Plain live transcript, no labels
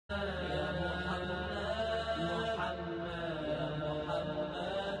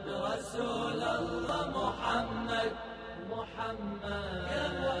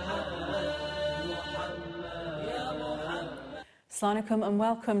Assalamu alaikum and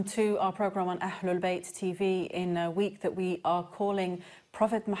welcome to our program on Ahlulbayt TV in a week that we are calling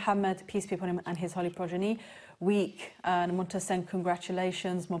Prophet Mohammed, peace be upon him, and his holy progeny week. And I want to send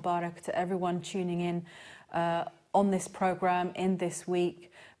congratulations, Mubarak, to everyone tuning in on this program in this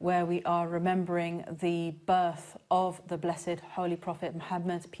week where we are remembering the birth of the blessed Holy Prophet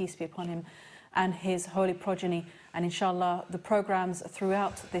Mohammed, peace be upon him, and his holy progeny. And inshallah, the programs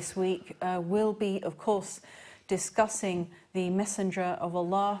throughout this week will be, of course, discussing the Messenger of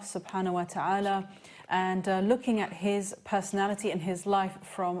Allah subhanahu wa ta'ala and looking at his personality and his life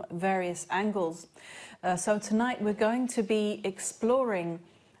from various angles. So tonight we're going to be exploring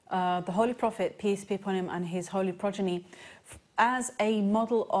the Holy Prophet, peace be upon him, and his holy progeny as a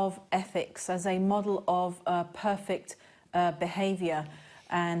model of ethics, as a model of perfect behavior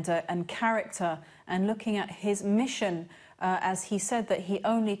and character, and looking at his mission, as he said that he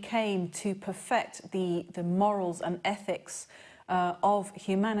only came to perfect the morals and ethics of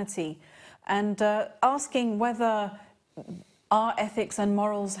humanity, and asking whether our ethics and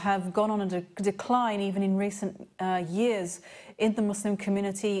morals have gone on a decline even in recent years in the Muslim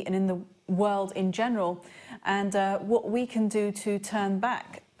community and in the world in general, and what we can do to turn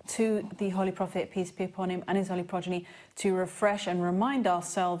back to the Holy Prophet, peace be upon him, and his holy progeny, to refresh and remind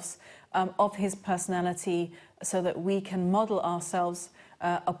ourselves of his personality so that we can model ourselves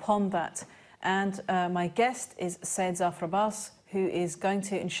upon that. And my guest is Sayyid Zafar Abbas, who is going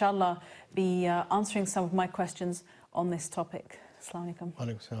to, inshallah, be answering some of my questions on this topic. Assalamu alaikum. Wa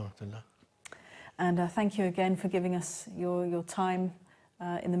alaikum assalam. And thank you again for giving us your time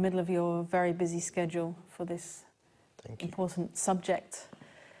in the middle of your very busy schedule for this important subject.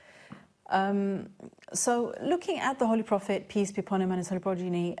 So looking at the Holy Prophet, peace be upon him, and his holy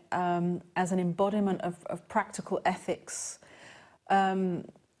progeny as an embodiment of practical ethics,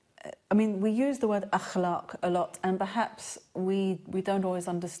 I mean, we use the word akhlaq a lot, and perhaps we don't always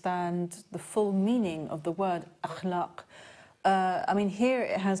understand the full meaning of the word akhlaq. I mean, here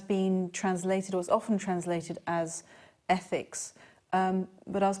it has been translated, or it's often translated as ethics.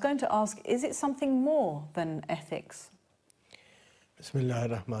 But I was going to ask, is it something more than ethics? Bismillah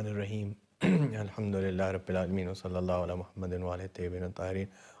ar-Rahman ar-Rahim. Alhamdulillah Rabbil Alameen wa sallallahu ala Muhammadin wa alihi tayyibin at-tahirin.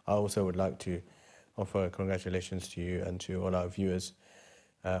 I also would like to offer congratulations to you and to all our viewers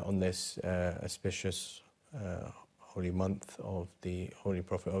on this auspicious holy month of the Holy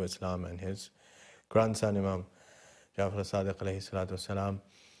Prophet of Islam and his grandson Imam Jafar as-Sadiq alayhi salatu wassalam.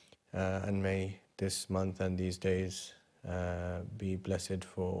 And may this month and these days be blessed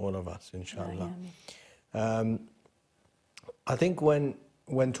for all of us, inshallah. I think when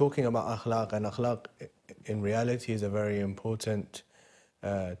talking about akhlaq, and akhlaq in reality is a very important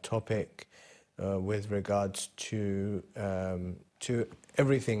topic with regards to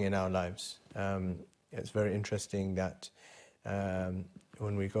everything in our lives. It's very interesting that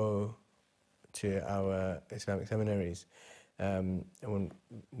when we go to our Islamic seminaries, when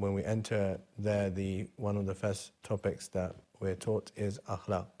we enter there, one of the first topics that we're taught is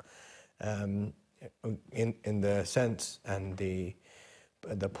akhlaq. In the sense, and the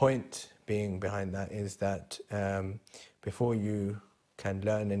point being behind that is that before you can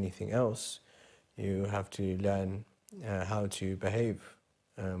learn anything else, you have to learn how to behave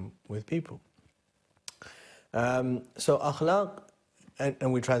with people. So akhlaq,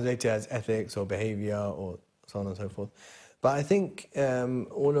 and we translate it as ethics or behavior or so on and so forth. But I think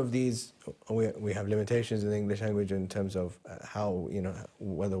all of these, we have limitations in the English language in terms of how,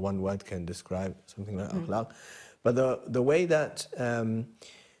 whether one word can describe something like akhlaq. But the way that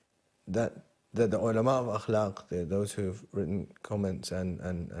the ulama of akhlaq, those who've written comments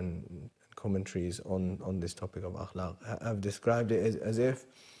and commentaries on this topic of akhlaq, have described it as if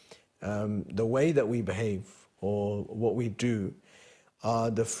the way that we behave or what we do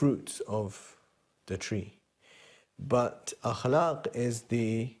are the fruits of the tree. But akhlaq is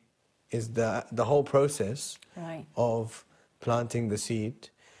the whole process of planting the seed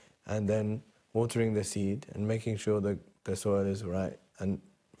and then watering the seed and making sure that the soil is right. And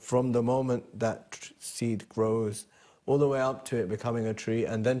from the moment that seed grows all the way up to it becoming a tree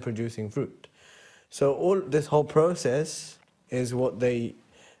and then producing fruit. So this whole process is what they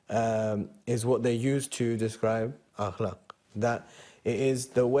use to describe akhlaq. That it is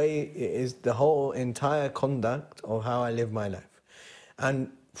the whole entire conduct of how I live my life.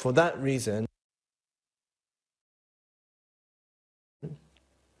 And for that reason,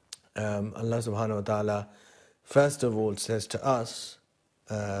 Allah subhanahu wa ta'ala first of all says to us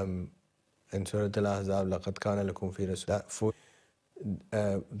in Surah Al-Ahzab, لَقَدْ كَانَ لَكُمْ فِي رَسُولٍ, that for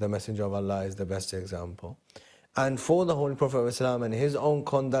the Messenger of Allah is the best example. And for the Holy Prophet of Islam and his own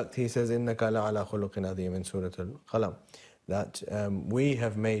conduct, he says, إِنَّكَ لَعَلَى خُلُقٍ عَظِيمٍ in Surah Al-Qalam, that we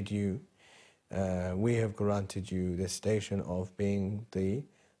have made you, we have granted you this station of being the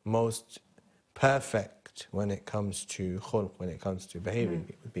most perfect when it comes to khulq, when it comes to behaving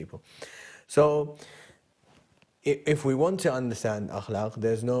with people. So if we want to understand akhlaq,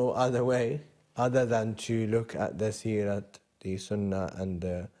 there's no other way other than to look at the seerat, the sunnah, and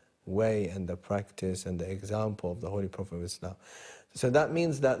the way and the practice and the example of the Holy Prophet of Islam. So that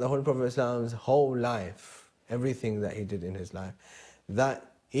means that the Holy Prophet of Islam's whole life, everything that he did in his life,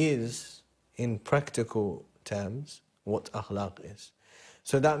 that is, in practical terms, what akhlaq is.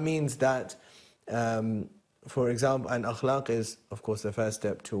 So that means that, for example, and akhlaq is, of course, the first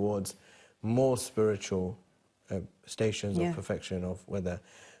step towards more spiritual stations of perfection, of whether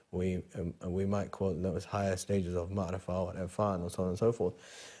we might call those higher stages of ma'rifah or irfan or so on and so forth.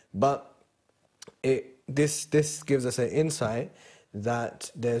 But this gives us an insight that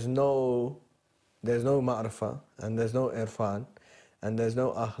there's no ma'rifah and there's no irfan and there's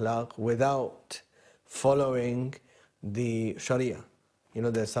no akhlaq without following the sharia. You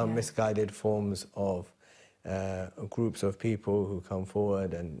know, there's some misguided forms of groups of people who come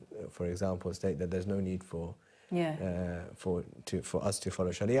forward and, for example, state that there's no need for us to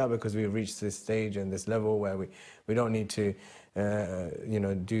follow sharia because we've reached this stage and this level where we don't need to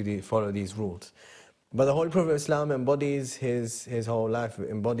follow these rules. But the Holy Prophet of Islam embodies his whole life,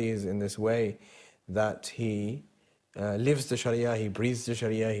 embodies in this way that he lives the sharia, he breathes the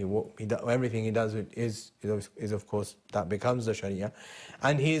sharia, everything he does is of course that becomes the sharia,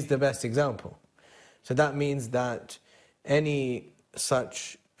 and he is the best example. So that means that any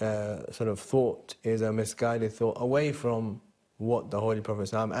such sort of thought is a misguided thought away from what the Holy Prophet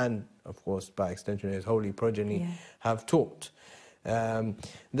Islam and, of course, by extension, his holy progeny have taught.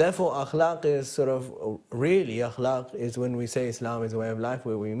 Therefore, akhlaq is akhlaq is, when we say Islam is a way of life,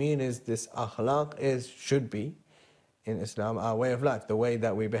 what we mean is this akhlaq should be, in Islam, our way of life, the way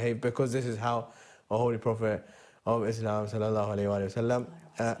that we behave, because this is how a Holy Prophet of Islam, sallallahu alayhi wa sallam,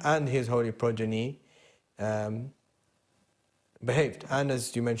 and his holy progeny behaved. And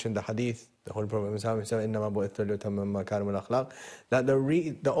as you mentioned, the hadith, the Holy Prophet Muhammad said, إِنَّمَا بُعِثْتُ لِأُتَمِّمَ مَكَارِمَ الْأَخْلَاقِ, that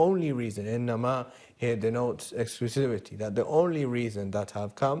the only reason, إِنَّمَا here denotes exclusivity, that the only reason that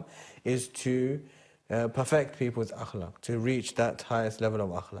I've come is to perfect people's akhlaq, to reach that highest level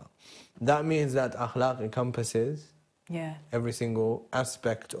of akhlaq. That means that akhlaq encompasses every single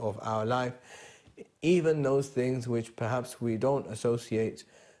aspect of our life, even those things which perhaps we don't associate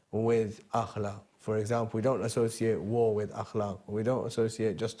with akhlaq. For example, we don't associate war with akhlaq, or we don't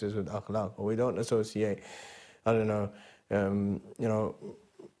associate justice with akhlaq, or we don't associate,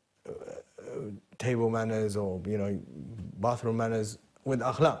 table manners or bathroom manners with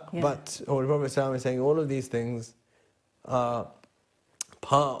akhlaq. But Holy Prophet ﷺ is saying all of these things are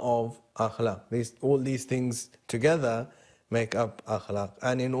part of akhlaq. All these things together make up akhlaq,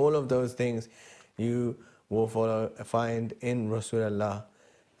 and in all of those things, you will find in Rasulullah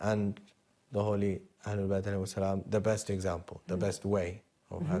and the Holy Ahlulbayt the best example, the best way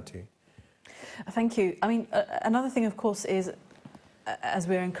of how to. Thank you. I mean, another thing, of course, is as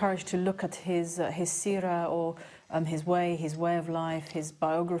we're encouraged to look at his seerah, or his way of life, his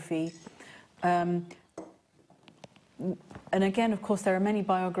biography. And again, of course, there are many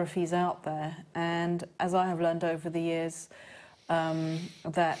biographies out there, and as I have learned over the years,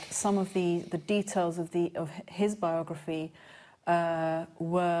 that some of the details of his biography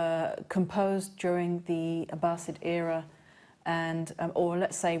were composed during the Abbasid era, and or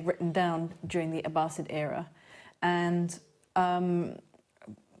let's say written down during the Abbasid era, and some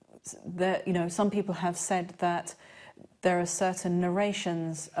people have said that there are certain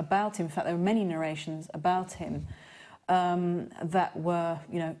narrations about him. In fact, there are many narrations about him that were,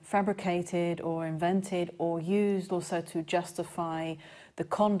 fabricated or invented or used also to justify the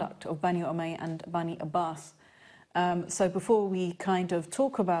conduct of Bani Umayyah and Bani Abbas. So before we kind of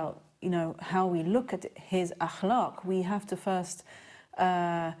talk about, how we look at his akhlaq, we have to first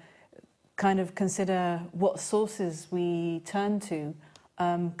kind of consider what sources we turn to,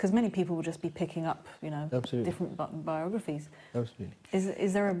 because many people will just be picking up, Absolutely. different biographies. Absolutely.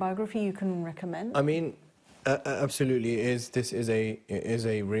 Is there a biography you can recommend? I mean, absolutely. This is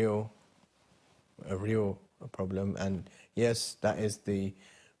a real problem, and yes, that is the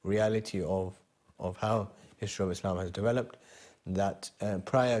reality of how history of Islam has developed. That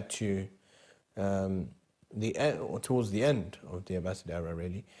prior to towards the end of the Abbasid era,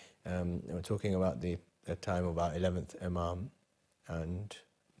 really, we're talking about the time of our 11th Imam and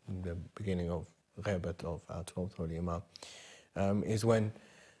the beginning of Ghaibat of our 12th Holy Imam, is when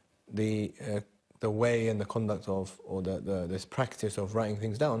the way and the conduct of, or this practice of writing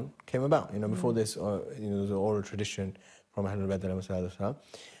things down came about. Before this, there was an oral tradition from Ahlul Bayt.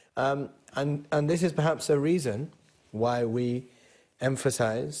 And this is perhaps a reason why we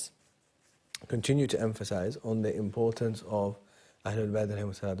continue to emphasize on the importance of Ahlul Bayt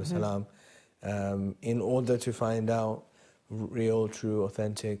in order to find out real, true,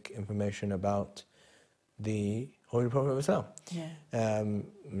 authentic information about the Holy Prophet of Islam. Yeah.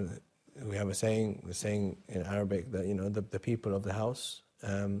 We have the saying in Arabic that the people of the house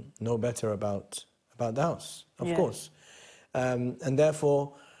know better about the house, of course, and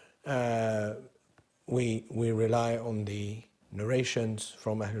therefore we rely on the narrations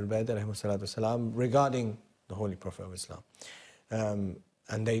from Ahlul Bayt regarding the Holy Prophet of Islam, and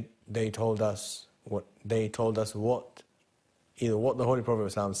they told us either what the Holy Prophet of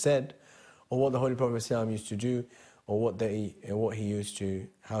Islam said, or what the Holy Prophet of Islam used to do, or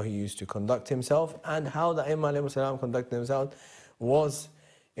how he used to conduct himself, and how the Imam conducted themselves was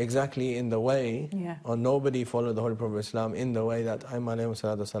exactly in the way, or nobody followed the Holy Prophet of Islam in the way that Imam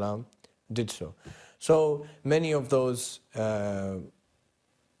did so. So many of those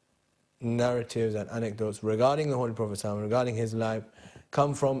narratives and anecdotes regarding the Holy Prophet regarding his life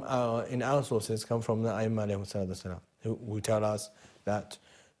come from in our sources, come from the Imam who tell us that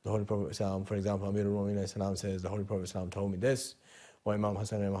the Holy Prophet, for example, Amir al-Mu'minin says, the Holy Prophet told me this, or Imam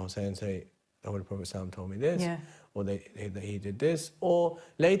Hassan and Imam Hussein say, the Holy Prophet told me this, or he did this, or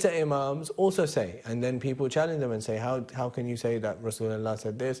later Imams also say, and then people challenge them and say, how can you say that Rasulullah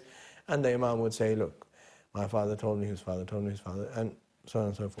said this? And the Imam would say, look, my father told me his father told me his father, and so on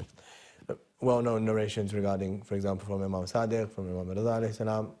and so forth. Well-known narrations regarding, for example, from Imam Sadiq, from Imam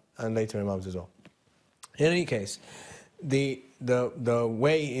Rida, and later Imams as well. In any case, the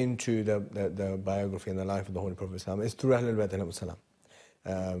way into the biography and the life of the Holy Prophet Islam is through Ahlul Bayt.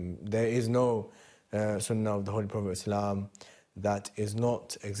 There is no sunnah of the Holy Prophet Islam that is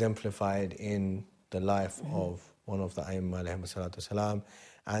not exemplified in the life of one of the A'immah alayhi salatu salam,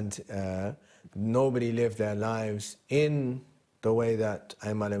 and nobody lived their lives in the way that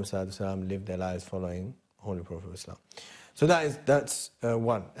A'immah alayhi salatu salam lived their lives following Holy Prophet Islam. So that's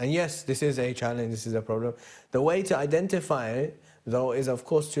one. And yes, this is a challenge, this is a problem. The way to identify it, though, is of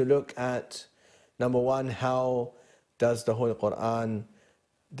course to look at, number one, how does the Holy Quran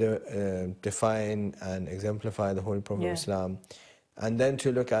define and exemplify the Holy Prophet of Islam, and then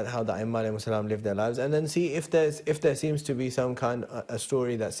to look at how the A'immah alayhi salam lived their lives, and then see if there seems to be some kind of a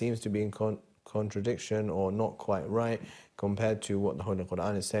story that seems to be in contradiction or not quite right compared to what the Holy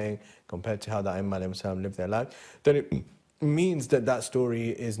Quran is saying, compared to how the A'immah alayhi salam lived their lives, then it means that story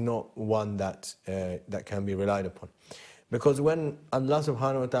is not one that can be relied upon. Because when Allah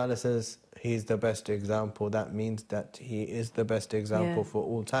subhanahu wa ta'ala says He's the best example, that means that He is the best example for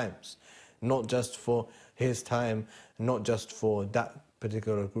all times. Not just for His time, not just for that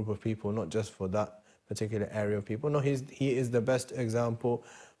particular group of people, not just for that particular area of people. No, He is the best example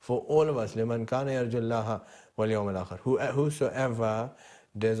for all of us. لِمَنْ كَانَ يَرْجُ اللَّهَ وَالْيَوْمَ الْآخِرِ. Whosoever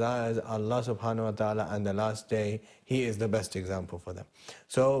desires Allah subhanahu wa ta'ala and the last day, He is the best example for them.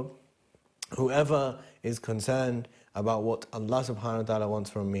 So whoever is concerned about what Allah subhanahu wa ta'ala wants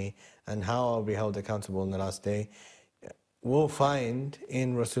from me and how I'll be held accountable on the last day, will find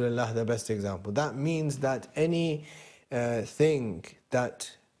in Rasulullah the best example. That means that any thing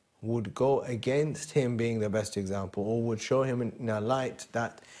that would go against him being the best example, or would show him in a light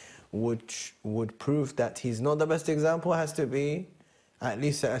that would prove that he's not the best example, has to be at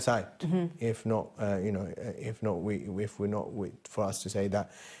least set aside. If not, for us to say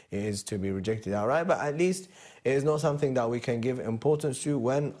that it is to be rejected outright, but at least it is not something that we can give importance to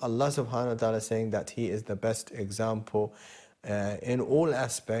when Allah subhanahu wa ta'ala is saying that He is the best example in all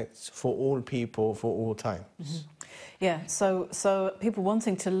aspects, for all people, for all times. Yeah, so people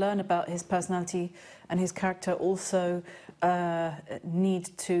wanting to learn about his personality and his character also need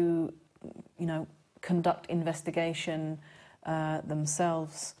to, conduct investigation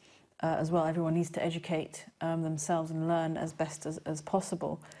themselves as well. Everyone needs to educate themselves and learn as best as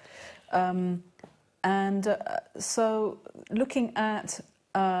possible. So looking at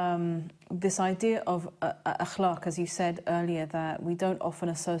this idea of akhlaq, as you said earlier, that we don't often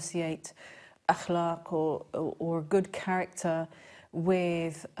associate akhlaq or good character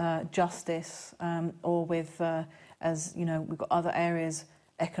with justice or with, as you know, we've got other areas,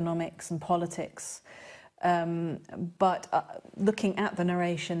 economics and politics. But looking at the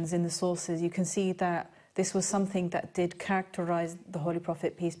narrations in the sources, you can see that this was something that did characterize the Holy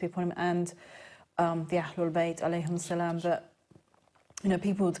Prophet, peace be upon him, and the Ahlulbayt alayhim salam, that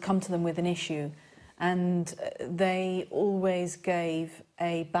people would come to them with an issue, and they always gave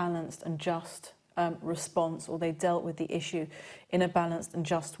a balanced and just response, or they dealt with the issue in a balanced and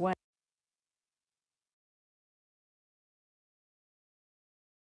just way.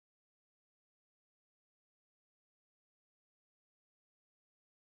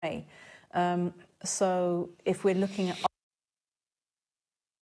 So if we're looking at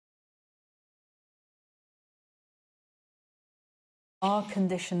our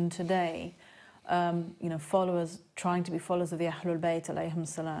condition today, followers, trying to be followers of the Ahlulbayt alayhim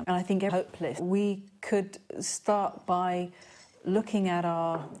salam, and I think hopeless. We could start by looking at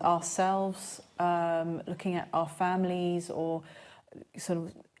ourselves, looking at our families, or sort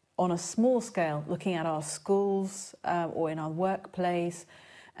of on a small scale, looking at our schools or in our workplace,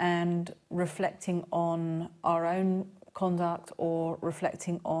 and reflecting on our own conduct, or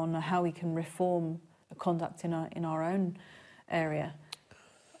reflecting on how we can reform the conduct in our own area.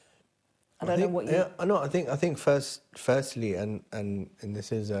 I don't know what you... Yeah, no, I think firstly, and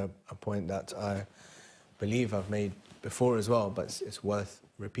this is a point that I believe I've made before as well, but it's worth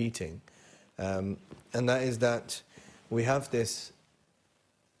repeating, and that is that we have the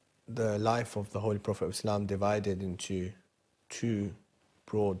life of the Holy Prophet of Islam divided into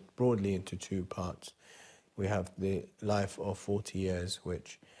broadly into two parts. We have the life of 40 years,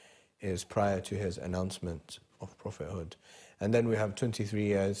 which is prior to his announcement of prophethood, and then we have 23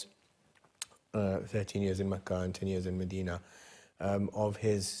 years, 13 years in Mecca and 10 years in Medina, of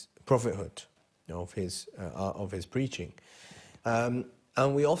his prophethood, of his preaching, and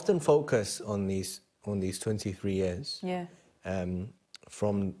we often focus on these 23 years,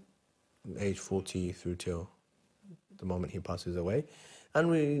 from age 40 through till the moment he passes away, and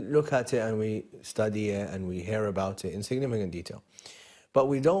we look at it and we study it and we hear about it in significant detail, but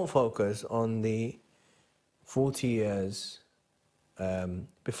we don't focus on the 40 years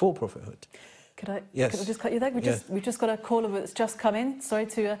before prophethood. Could I just cut you there? We just got a caller that's just come in. Sorry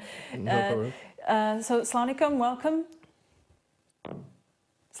to... no problem. So, Assalamu alaikum, welcome.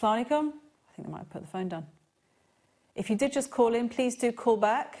 Assalamu alaikum. I think they might have put the phone down. If you did just call in, please do call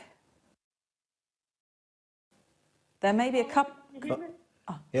back. There may be a couple...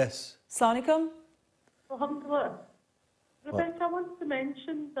 Yes. Assalamu alaikum. Alhamdulillah. Rebecca, I want to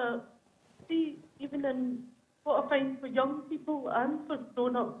mention that, see, even in what I find for young people and for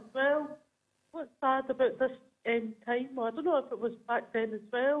grown-ups as well, what's sad about this time, well, I don't know if it was back then as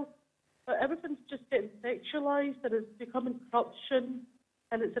well, but everything's just getting sexualised and it's becoming corruption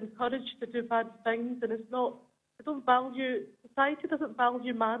and it's encouraged to do bad things, and it's not, society doesn't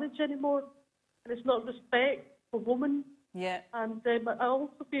value marriage anymore, and it's not respect for women. Yeah. And I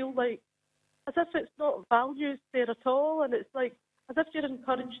also feel like as if it's not values there at all, and it's like as if you're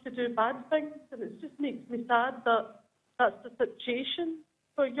encouraged to do bad things, and it just makes me sad that that's the situation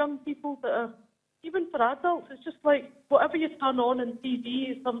for young people that are, even for adults, it's just like whatever you turn on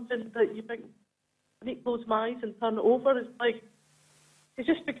TV is something that you think, when you close my eyes and turn it over, it's like, it's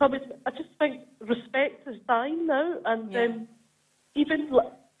just becoming, I just think respect is dying now, and even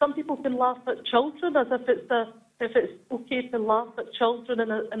some people can laugh at children as if it's okay to laugh at children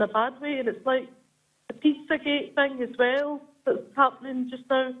in a bad way, and it's like the Pizzagate thing as well that's happening just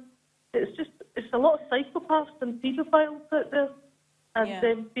now. It's a lot of psychopaths and paedophiles out there,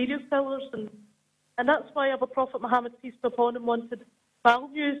 and serial killers, and that's why our Prophet Mohammed, peace be upon him, wanted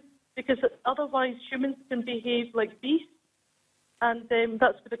values, because otherwise humans can behave like beasts, and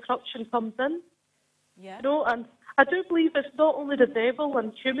that's where the corruption comes in. Yeah. You know, and I do believe it's not only the devil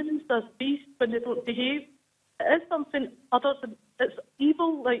and humans as beasts when they don't behave. It is something other than, it's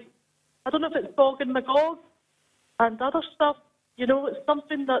evil, like, I don't know if it's Gog and Magog and other stuff, you know, it's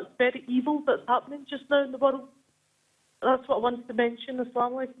something that's very evil that's happening just now in the world. That's what I wanted to mention.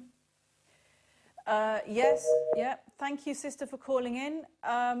 Assalamu alaikum. Yes, yeah. Thank you, sister, for calling in.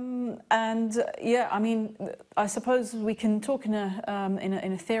 And yeah, I mean, I suppose we can talk in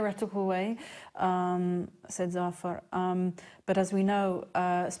a theoretical way, said Zafar. But as we know,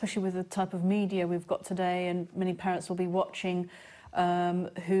 especially with the type of media we've got today, and many parents will be watching,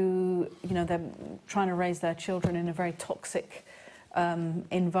 who, you know, they're trying to raise their children in a very toxic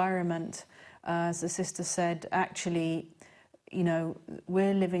environment. As the sister said, actually, you know,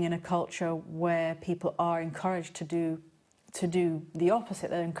 we're living in a culture where people are encouraged to do the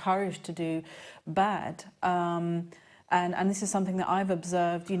opposite. They're encouraged to do bad, and this is something that I've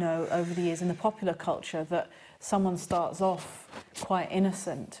observed, you know, over the years in the popular culture, that someone starts off quite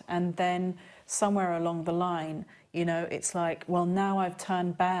innocent, and then somewhere along the line, you know, it's like, well, now I've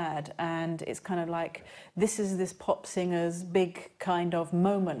turned bad, and it's kind of like this is this pop singer's big kind of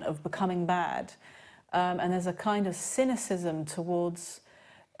moment of becoming bad. And there's a kind of cynicism towards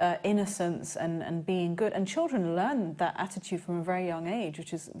innocence and being good, and children learn that attitude from a very young age,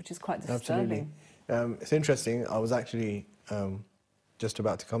 which is quite disturbing. Absolutely. It's interesting. I was actually just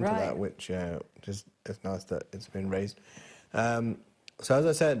about to come to that, which just it's nice that it's been raised. So as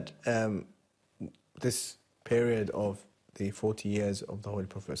I said, this period of the 40 years of the Holy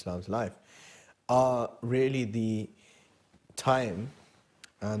Prophet Islam's life are really the time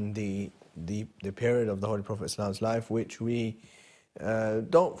and the period of the Holy Prophet Islam's life which we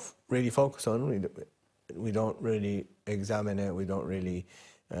don't really focus on. We don't really examine it. We don't really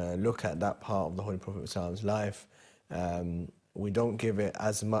look at that part of the Holy Prophet Islam's life. We don't give it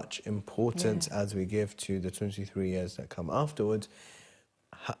as much importance as we give to the 23 years that come afterwards.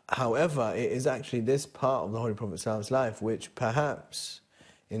 However, it is actually this part of the Holy Prophet Islam's life which perhaps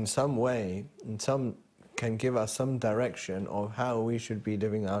in some way, can give us some direction of how we should be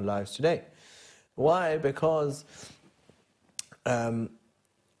living our lives today. Why? Because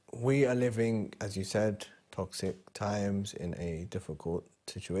we are living, as you said, toxic times, in a difficult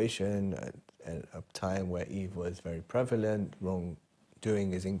situation, a time where evil is very prevalent,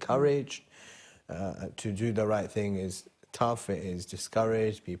 wrongdoing is encouraged, to do the right thing is tough, it is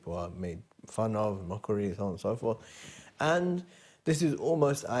discouraged, people are made fun of, mockery, so on and so forth. And this is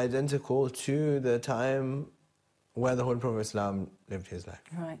almost identical to the time where the Holy Prophet Islam lived his life,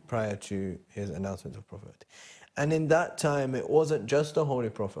 prior to his announcement of prophet. And in that time, it wasn't just the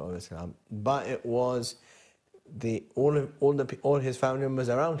Holy Prophet of Islam, but it was all his family members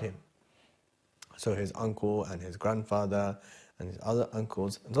around him. So his uncle and his grandfather and his other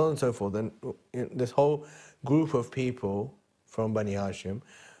uncles, and so on and so forth. And this whole group of people from Bani Hashim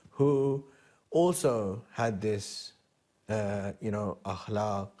who also had this,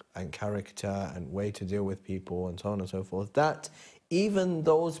 akhlaq and character and way to deal with people and so on and so forth, that even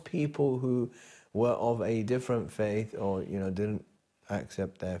those people who were of a different faith or didn't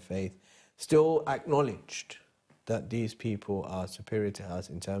accept their faith still acknowledged that these people are superior to us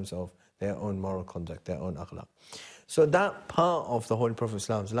in terms of their own moral conduct, their own akhlaq. So that part of the Holy Prophet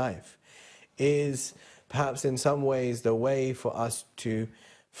Islam's life is perhaps in some ways the way for us to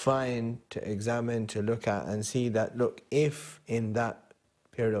find, to examine, to look at and see that, look, if in that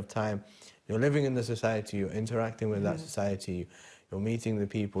period of time you're living in the society, you're interacting with that society, you're meeting the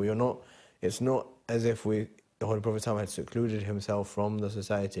people, it's not as if the Holy Prophet had secluded himself from the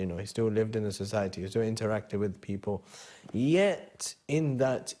society. He still lived in the society, he still interacted with people. Yet, in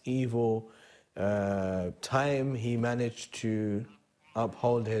that evil time, he managed to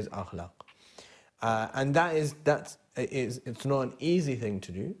uphold his akhlaq. And it's not an easy thing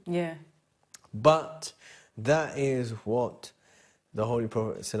to do. Yeah. But that is what the Holy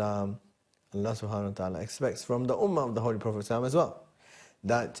Prophet Islam, Allah subhanahu wa ta'ala, expects from the ummah of the Holy Prophet Islam as well.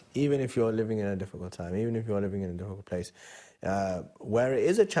 That even if you're living in a difficult time, even if you're living in a difficult place, where it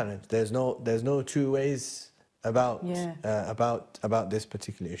is a challenge, there's no two ways about this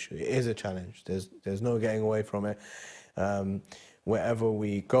particular issue. It is a challenge. There's no getting away from it. Wherever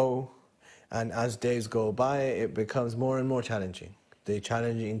we go, and as days go by, it becomes more and more challenging. The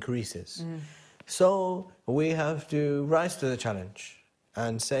challenge increases. So we have to rise to the challenge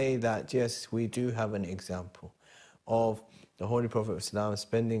and say that, yes, we do have an example of the Holy Prophet of Islam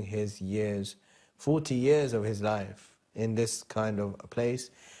spending his years, 40 years of his life in this kind of a place,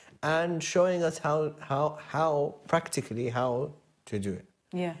 and showing us how practically how to do it.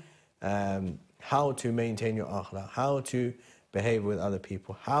 Yeah. How to maintain your akhlaq, how to behave with other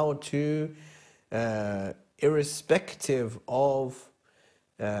people, how to, irrespective of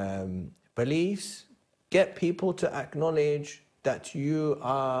beliefs, get people to acknowledge that you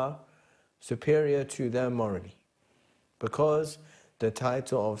are superior to them morally. Because the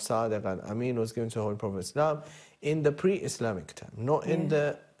title of Sadiq and Amin was given to the Holy Prophet Islam in the pre-Islamic time, not in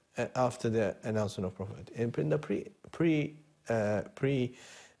the after the announcement of Prophet, in the pre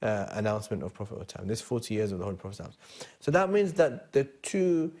announcement of Prophet time, this 40 years of the Holy Prophet Islam. So that means that the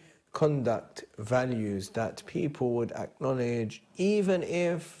two conduct values that people would acknowledge, even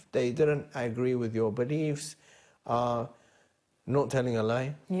if they didn't agree with your beliefs, are not telling a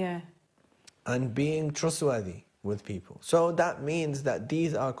lie, and being trustworthy with people. So that means that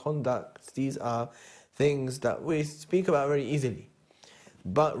these are conducts, these are things that we speak about very easily,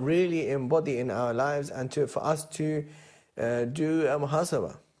 but really embody in our lives, and for us to do a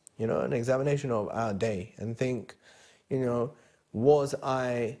muhasabah, an examination of our day, and think, was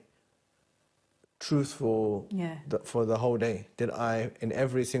I truthful for the whole day? Did I, in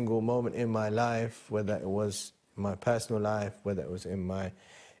every single moment in my life, whether it was my personal life, whether it was in my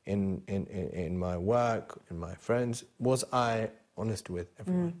work, in my friends, was I honest with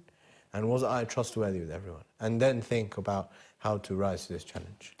everyone? And was I trustworthy with everyone? And then think about how to rise to this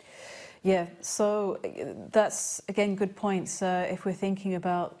challenge. Yeah, so that's, again, good points. If we're thinking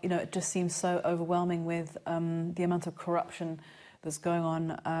about, it just seems so overwhelming with the amount of corruption that's going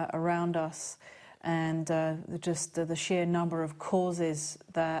on around us, and just the sheer number of causes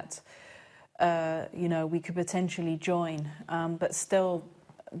that you know, we could potentially join, but still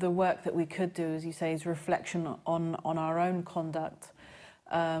the work that we could do, as you say, is reflection on our own conduct,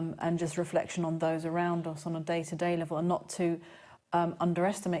 and just reflection on those around us on a day-to-day level, and not to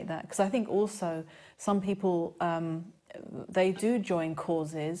underestimate that. Because I think also some people, they do join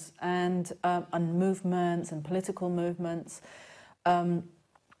causes and movements and political movements,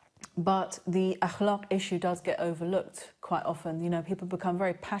 but the akhlaq issue does get overlooked quite often. You know, people become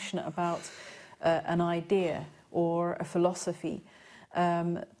very passionate about an idea or a philosophy,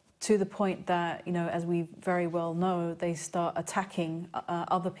 to the point that, you know, as we very well know, they start attacking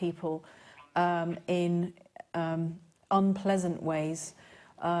other people in unpleasant ways,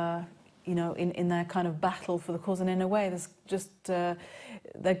 you know, in their kind of battle for the cause. And in a way, there's just, they're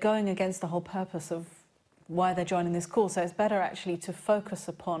going against the whole purpose of why they're joining this cause. So it's better actually to focus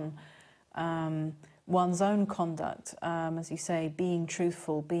upon one's own conduct, as you say, being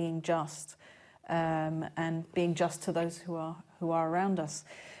truthful, being just, and being just to those who are around us.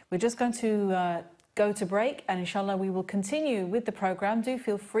 We're just going to go to break, and inshallah we will continue with the program. Do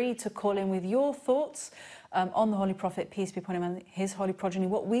feel free to call in with your thoughts on the Holy Prophet, peace be upon him, and his holy progeny,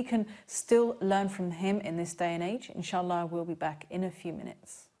 what we can still learn from him in this day and age. Inshallah, we'll be back in a few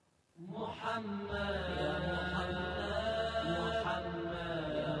minutes.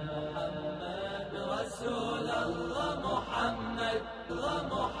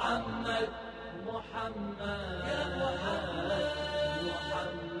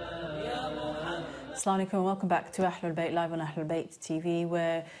 Assalamu alaikum and welcome back to Ahlulbayt live on Ahlulbayt TV,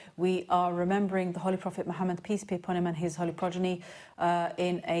 where we are remembering the Holy Prophet Mohammed, peace be upon him, and his holy progeny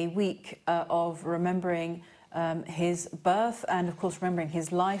in a week of remembering his birth and of course remembering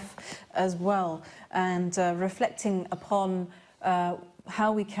his life as well, and reflecting upon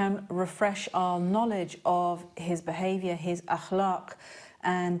how we can refresh our knowledge of his behavior, his akhlaq,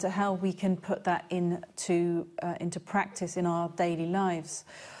 and how we can put that into practice in our daily lives.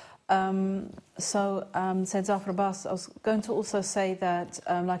 Said Zafar Abbas, I was going to also say that,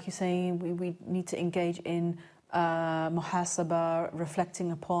 like you're saying, we need to engage in muhasabah,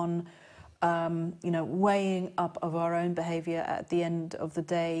 reflecting upon, you know, weighing up of our own behaviour at the end of the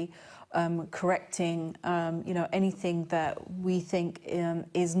day, correcting, you know, anything that we think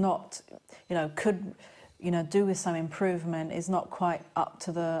is not, you know, could, you know, do with some improvement, is not quite up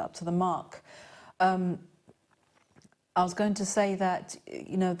to the mark. I was going to say that,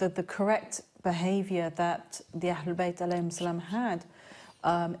 you know, the correct behaviour that the Ahlul Bayt alayhim salam had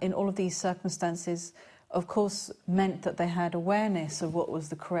in all of these circumstances, of course, meant that they had awareness of what was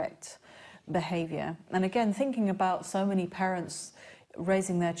the correct behaviour. And again, thinking about so many parents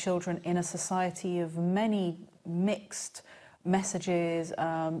raising their children in a society of many mixed messages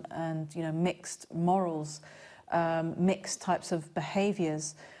and, you know, mixed morals, mixed types of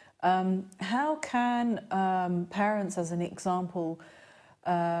behaviours. How can parents, as an example,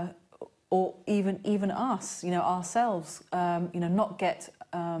 or even us, you know, ourselves, you know, not get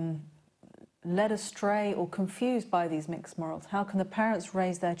led astray or confused by these mixed morals? How can the parents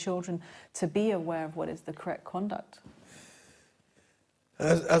raise their children to be aware of what is the correct conduct?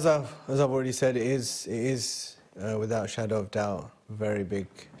 As I've already said, it is without a shadow of doubt a very big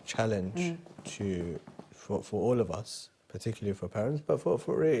challenge for all of us, particularly for parents, but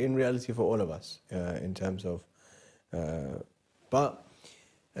in reality for all of us, in terms of,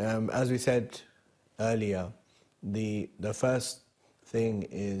 as we said earlier, the first thing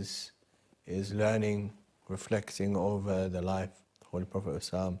is learning, reflecting over the life of the Holy Prophet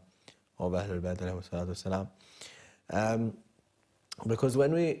of Ahlul Bayt alayhi salam. Because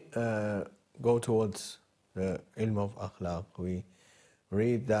when we go towards the ilm of akhlaq, we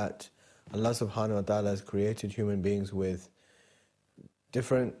read that Allah subhanahu wa ta'ala has created human beings with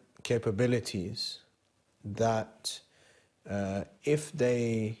different capabilities that if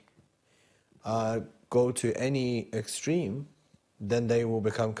they go to any extreme, then they will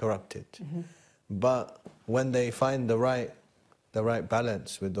become corrupted. But when they find the right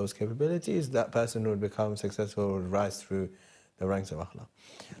balance with those capabilities, that person would become successful, would rise through the ranks of akhlaq.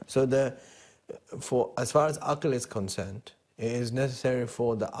 So as far as aql is concerned, it is necessary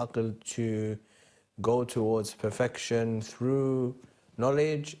for the aql to go towards perfection through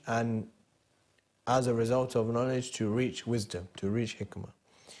knowledge, and as a result of knowledge to reach wisdom, to reach hikmah.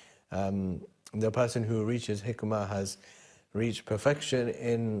 The person who reaches hikmah has reached perfection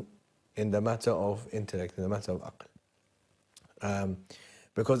in the matter of intellect, in the matter of aql.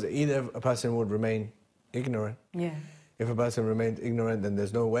 Because either a person would remain ignorant. Yeah. If a person remains ignorant, then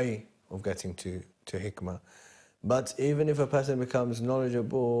there's no way of getting to hikmah. But even if a person becomes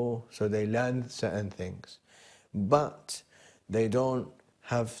knowledgeable, so they learn certain things, but they don't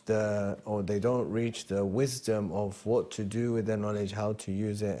have or they don't reach the wisdom of what to do with their knowledge, how to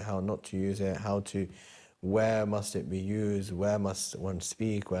use it, how not to use it, where must it be used, where must one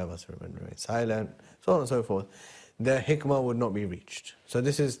speak, where must one remain silent, so on and so forth, the hikmah would not be reached. So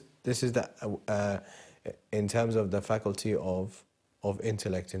this is the in terms of the faculty of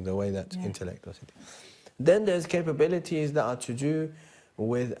intellect, in the way that intellect was. Then there's capabilities that are to do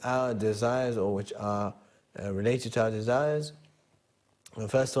with our desires, or which are related to our desires. The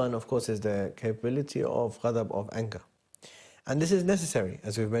first one, of course, is the capability of ghadab, of anger. And this is necessary,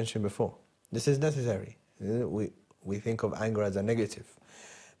 as we've mentioned before. This is necessary. We think of anger as a negative.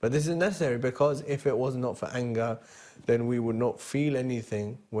 But this is necessary because if it was not for anger, then we would not feel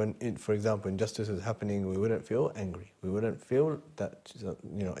anything when, for example, injustice is happening, we wouldn't feel angry. We wouldn't feel that,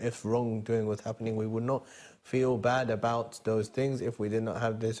 if wrongdoing was happening, we would not feel bad about those things if we did not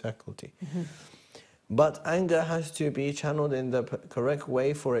have this faculty. Mm-hmm. But anger has to be channeled in the correct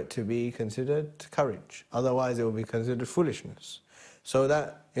way for it to be considered courage. Otherwise, it will be considered foolishness. So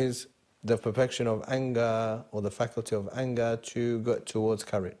that is the perfection of anger, or the faculty of anger, to get towards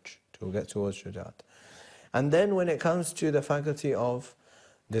courage, to get towards shujat. And then when it comes to the faculty of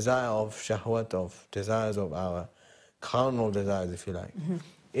desire, of shahwat, of desires of our carnal desires, if you like,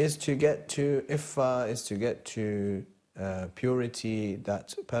 is to get to iffa, is to get to purity,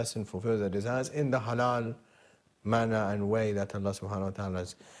 that person fulfills their desires in the halal manner and way that Allah subhanahu wa ta'ala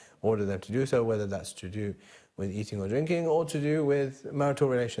has ordered them to do so, whether that's to do with eating or drinking, or to do with marital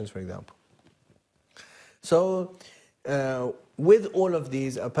relations, for example. So, with all of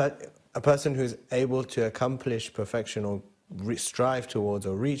these, a person who's able to accomplish perfection, or strive towards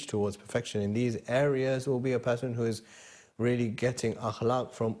or reach towards perfection in these areas, will be a person who is really getting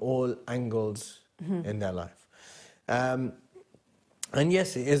akhlaq from all angles in their life. And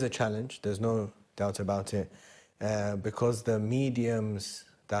yes, it is a challenge, there's no doubt about it, because the mediums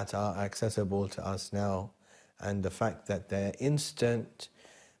that are accessible to us now, and the fact that they're instant,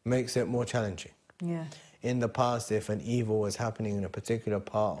 makes it more challenging. Yeah. In the past, if an evil was happening in a particular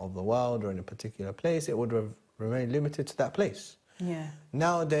part of the world or in a particular place, it would remain limited to that place. Yeah.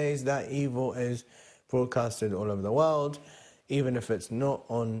 Nowadays, that evil is broadcasted all over the world. Even if it's not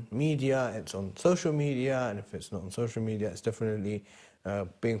on media, it's on social media, and if it's not on social media, it's definitely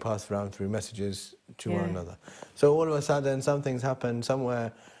being passed around through messages to one another. So all of a sudden, something's happened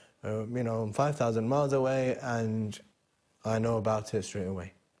somewhere, 5,000 miles away, and I know about it straight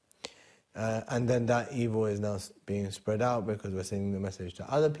away. And then that evil is now being spread out because we're sending the message to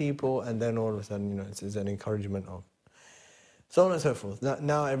other people, and then all of a sudden, it's an encouragement of so on and so forth.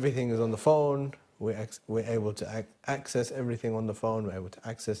 Now everything is on the phone. We're able to access everything on the phone. We're able to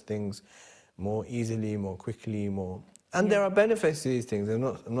access things more easily, more quickly, more. And there are benefits to these things. I'm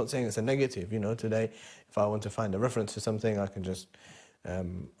not saying it's a negative. Today, if I want to find a reference to something, I can just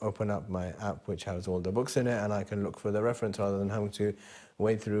open up my app, which has all the books in it, and I can look for the reference rather than having to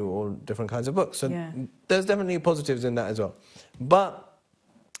wade through all different kinds of books. So there's definitely positives in that as well. But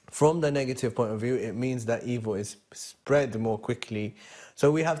from the negative point of view, it means that evil is spread more quickly. So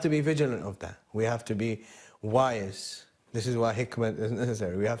we have to be vigilant of that. We have to be wise. This is why hikmah is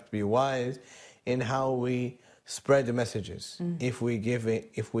necessary. We have to be wise in how we spread the messages. If we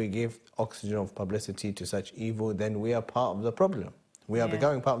give oxygen of publicity to such evil, then we are part of the problem. We are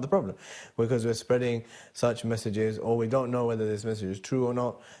becoming part of the problem because we're spreading such messages, or we don't know whether this message is true or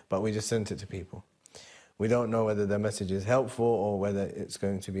not, but we just sent it to people. We don't know whether the message is helpful or whether it's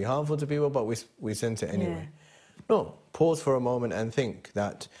going to be harmful to people, but we sent it anyway. No, pause for a moment and think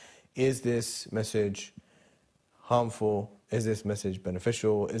that, is this message harmful? Is this message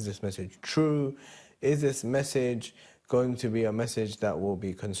beneficial? Is this message true? Is this message going to be a message that will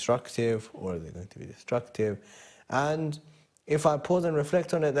be constructive, or is it going to be destructive? And if I pause and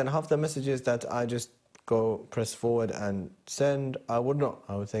reflect on it, then half the messages that I just press forward and send, I would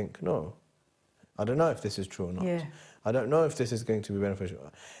think, no, I don't know if this is true or not. I don't know if this is going to be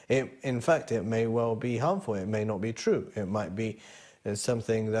beneficial. In fact, it may well be harmful. It may not be true. It might be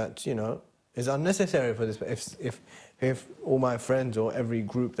something that, is unnecessary for this. If all my friends or every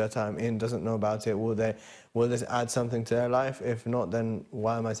group that I'm in doesn't know about it, will this add something to their life? If not, then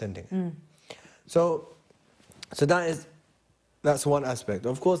why am I sending it? So that's one aspect.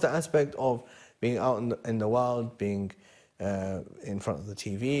 Of course, the aspect of being out in the world, being in front of the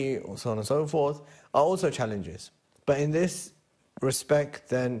TV, or so on and so forth, are also challenges. But in this respect,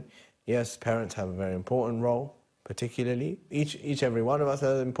 then, yes, parents have a very important role, particularly. Every one of us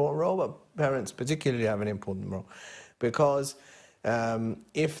has an important role, but parents particularly have an important role. Because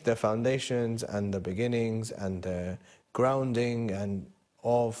if the foundations and the beginnings and the grounding and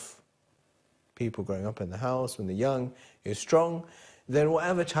of people growing up in the house when they're young is strong, then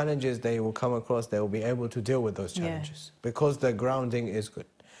whatever challenges they will come across, they will be able to deal with those challenges because the grounding is good.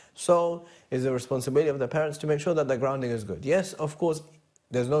 So it's the responsibility of the parents to make sure that the grounding is good. Yes, of course,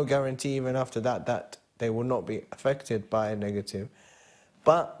 there's no guarantee even after that they will not be affected by a negative.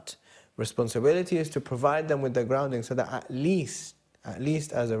 But responsibility is to provide them with the grounding so that at least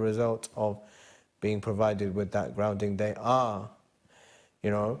as a result of being provided with that grounding, they are,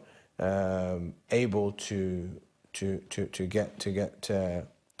 able to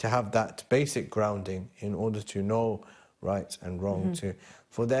have that basic grounding in order to know right and wrong,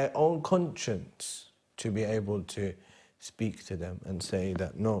 for their own conscience to be able to speak to them and say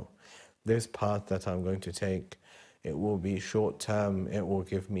that no, this path that I'm going to take, it will be short term, it will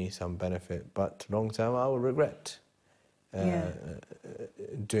give me some benefit, but long term I will regret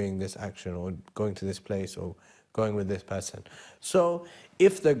doing this action or going to this place or going with this person. So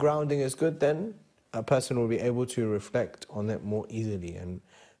if the grounding is good, then a person will be able to reflect on it more easily and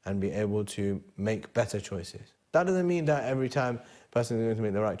be able to make better choices. That doesn't mean that every time a person is going to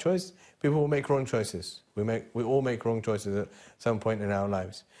make the right choice, people will make wrong choices. We all make wrong choices at some point in our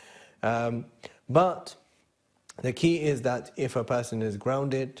lives. But the key is that if a person is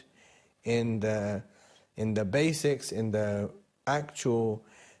grounded in the basics, in the actual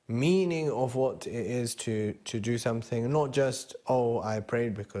meaning of what it is to do something, not just, oh, I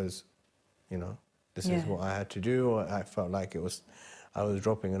prayed because, this is what I had to do, or I felt like I was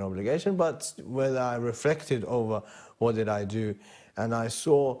dropping an obligation, but whether I reflected over what did I do, and I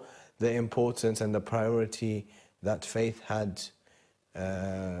saw the importance and the priority that faith had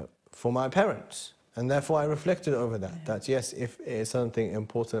for my parents. And therefore I reflected over that, that yes, if it's something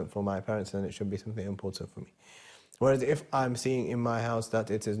important for my parents, then it should be something important for me. Whereas if I'm seeing in my house that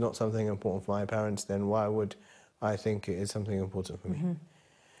it is not something important for my parents, then why would I think it is something important for me?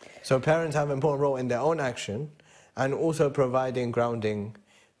 So parents have an important role in their own action and also providing grounding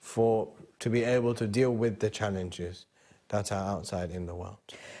to be able to deal with the challenges that are outside in the world.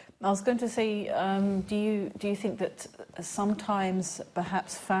 I was going to say, do you think that sometimes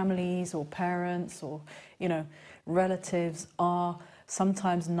perhaps families or parents or relatives are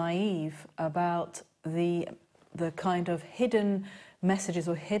sometimes naive about the kind of hidden messages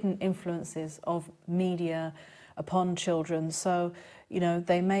or hidden influences of media upon children? So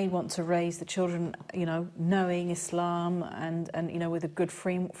they may want to raise the children knowing Islam and with a good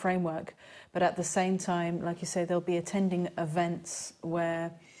framework, but at the same time, like you say, they'll be attending events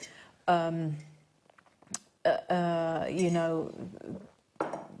where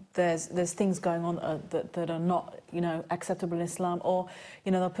there's things going on that are not acceptable in Islam, or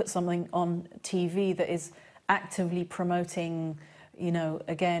they'll put something on TV that is actively promoting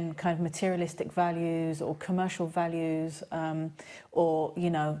again kind of materialistic values or commercial values, or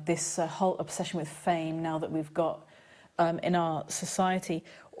this whole obsession with fame now that we've got in our society,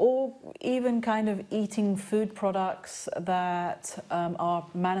 or even kind of eating food products that are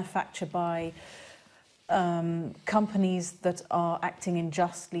manufactured by companies that are acting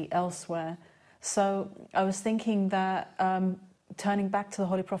unjustly elsewhere. So I was thinking that turning back to the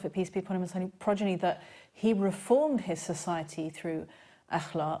Holy Prophet, peace be upon him, and his holy progeny, that he reformed his society through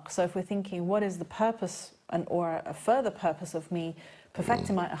akhlaq. So if we're thinking, what is the purpose or a further purpose of me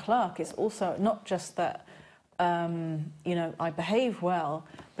perfecting my akhlaq, it's also not just that I behave well,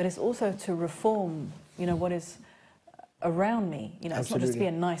 but it's also to reform what is around me. It's not just to be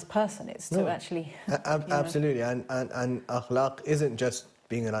a nice person, it's to actually absolutely. And akhlaq isn't just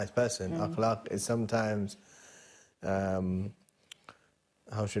being a nice person. Akhlaq is sometimes how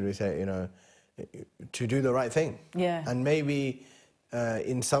should we say to do the right thing. And maybe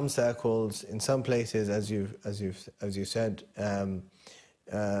in some circles, in some places, as you said,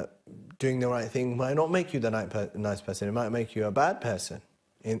 doing the right thing might not make you the nice person. It might make you a bad person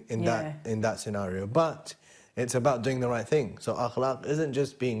in that scenario. But it's about doing the right thing. So akhlaq isn't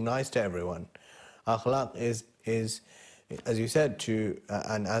just being nice to everyone. Akhlaq is as you said,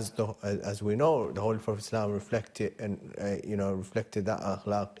 and as we know, the Holy Prophet ﷺ reflected that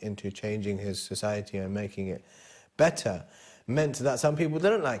akhlaq into changing his society and making it better, meant that some people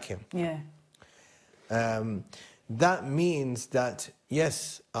didn't like him. That means that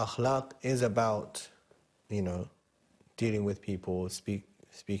yes, akhlaq is about dealing with people,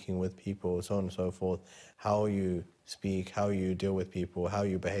 speaking with people, so on and so forth, how you speak, how you deal with people, how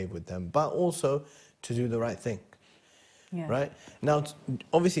you behave with them, but also to do the right thing. Right? Now,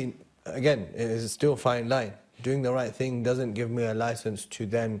 obviously, again, it is still a fine line. Doing the right thing doesn't give me a license to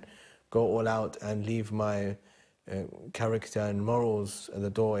then go all out and leave my character and morals at the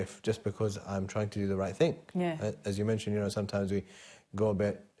door just because I'm trying to do the right thing. As you mentioned, sometimes we go a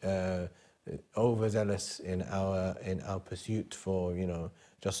bit overzealous in our pursuit for, you know,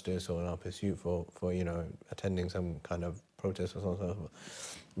 justice, or in our pursuit for you know, attending some kind of protest or so on and so forth.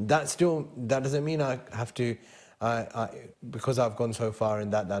 That doesn't mean I have to, because I've gone so far in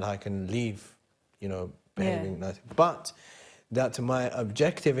that I can leave, you know, behaving nice. But that my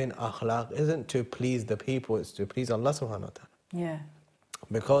objective in akhlaq isn't to please the people, it's to please Allah subhanahu wa ta'ala. Yeah.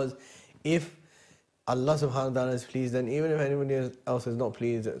 Because if Allah subhanahu wa ta'ala is pleased, then even if anybody else is not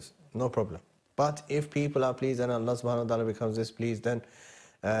pleased, it's no problem. But if people are pleased and Allah subhanahu wa ta'ala becomes displeased, then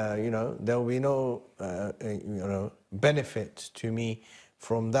you know, there will be no you know, benefit to me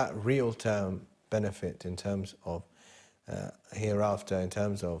from that real term benefit in terms of hereafter, in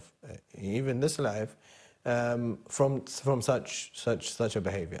terms of even this life, from such a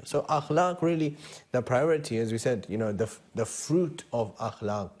behavior. So akhlaq, really, the priority, as we said, you know, the fruit of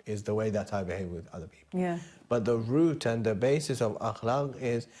akhlaq is the way that I behave with other people. Yeah. But the root and the basis of akhlaq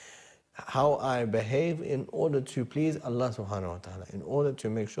is how I behave in order to please Allah subhanahu wa ta'ala, in order to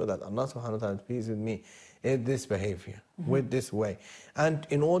make sure that Allah subhanahu wa ta'ala is pleased with me in this behavior, with this way. And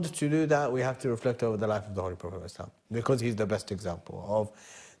in order to do that, we have to reflect over the life of the Holy Prophet Islam, because he's the best example of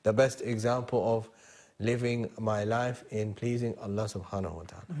living my life in pleasing Allah subhanahu wa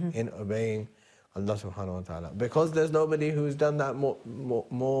ta'ala, in obeying Allah subhanahu wa ta'ala. Because there's nobody who's done that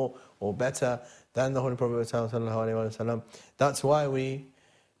more or better than the Holy Prophet sallallahu alaihi wasallam. That's why we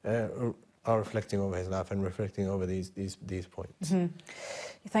are reflecting over his life and reflecting over these points.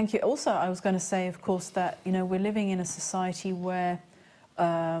 Thank you. Also, I was going to say, of course, that, you know, we're living in a society where,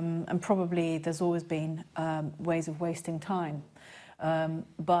 and probably there's always been ways of wasting time,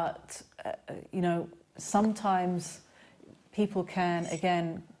 but you know, sometimes people can,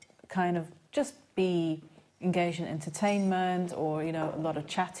 again, kind of just be engaged in entertainment, or, you know, a lot of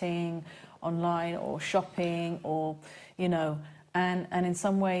chatting online, or shopping, or, you know, and in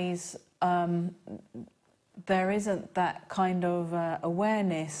some ways there isn't that kind of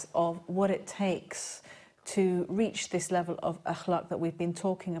awareness of what it takes to reach this level of akhlaq that we've been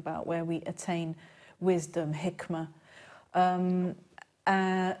talking about, where we attain wisdom, hikmah.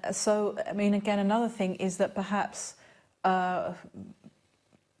 So, I mean, again, another thing is that perhaps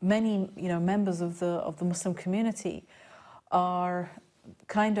many, you know, members of the Muslim community are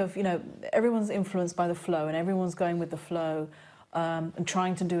kind of, you know, everyone's influenced by the flow, and everyone's going with the flow, and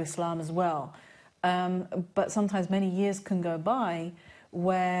trying to do Islam as well. But sometimes many years can go by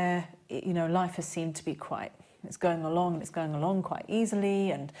where, you know, life has seemed to be it's going along quite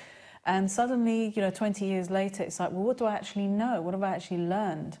easily, and suddenly, you know, 20 years later, it's like, well, what do I actually know? What have I actually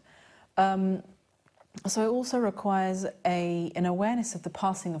learned? So it also requires an awareness of the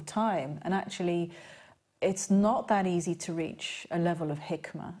passing of time, and actually, it's not that easy to reach a level of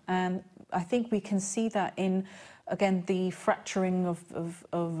hikmah. And I think we can see that in, again, the fracturing of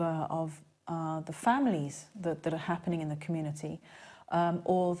the families that are happening in the community,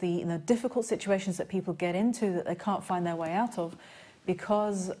 or the, you know, difficult situations that people get into that they can't find their way out of,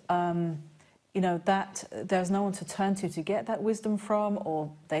 because you know, that there's no one to turn to get that wisdom from,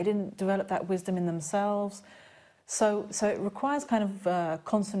 or they didn't develop that wisdom in themselves. So it requires kind of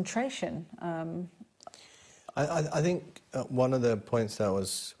concentration. I think one of the points that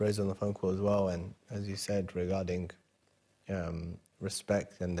was raised on the phone call as well, and as you said, regarding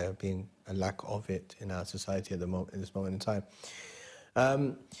respect, and there being a lack of it in our society at this moment in time.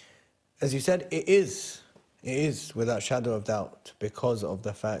 As you said, it is without shadow of doubt because of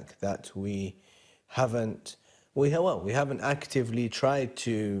the fact that we haven't actively tried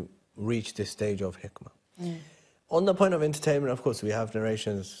to reach this stage of hikmah. On the point of entertainment, of course, we have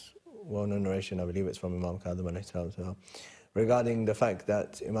narrations, well-known narration, I believe it's from Imam Kadhim alayhi salam as well, regarding the fact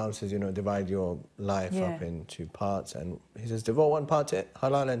that Imam says, you know, divide your life up into parts, and he says, devote one part to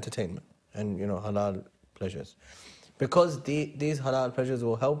halal entertainment and, you know, halal pleasures. Because these halal pleasures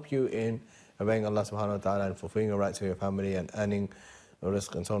will help you in obeying Allah subhanahu wa ta'ala and fulfilling your rights to your family and earning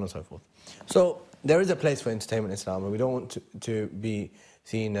rizq and so on and so forth. So there is a place for entertainment in Islam, and we don't want to be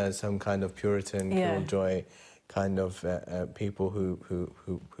seen as some kind of Puritan, killjoy kind of people who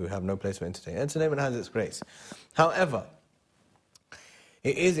have no place for entertainment. Entertainment has its place. However,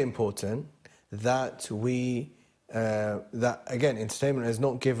 it is important that that again, entertainment is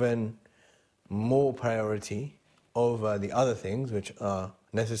not given more priority over the other things which are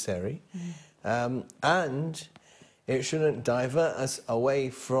necessary, and it shouldn't divert us away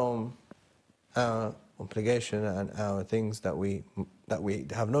from our obligation and our things that we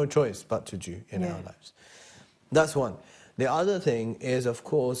have no choice but to do in our lives. That's one. The other thing is, of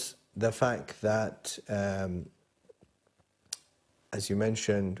course, the fact that, as you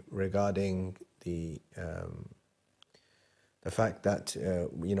mentioned regarding the the fact that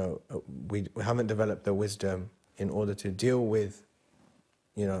you know, we haven't developed the wisdom in order to deal with,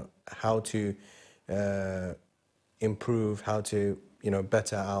 you know, how to improve, how to, you know,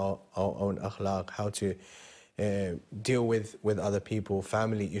 better our own akhlaq, how to deal with other people,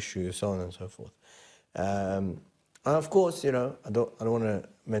 family issues, so on and so forth. And of course, you know, I don't want to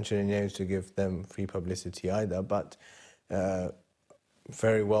mention any names to give them free publicity either, but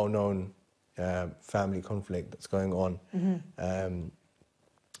very well known family conflict that's going on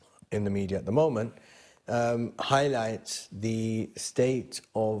in the media at the moment highlights the state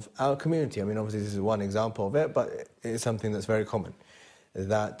of our community. I mean, obviously this is one example of it, but it's something that's very common.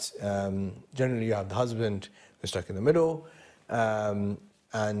 That generally you have the husband who's stuck in the middle, and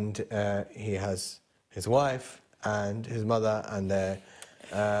he has his wife and his mother, and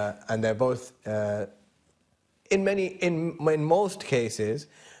they're both in most cases,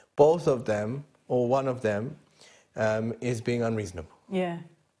 both of them or one of them is being unreasonable. Yeah.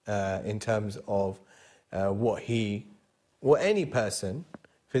 In terms of what any person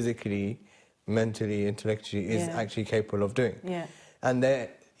physically, mentally, intellectually is actually capable of doing. Yeah. And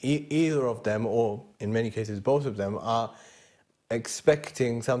either of them, or in many cases both of them, are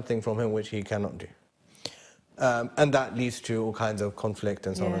expecting something from him which he cannot do. And that leads to all kinds of conflict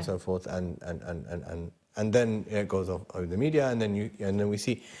and so on and so forth, and then it goes off over the media, and then we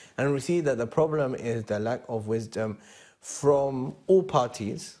see that the problem is the lack of wisdom from all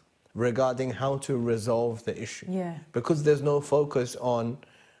parties regarding how to resolve the issue. Yeah. Because there's no focus on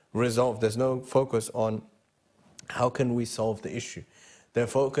there's no focus on how can we solve the issue. Their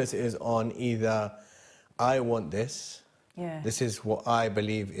focus is on either I want this, this is what I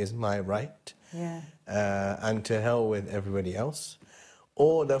believe is my right, and to hell with everybody else,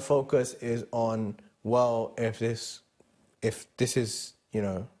 or the focus is on, well, if this is, you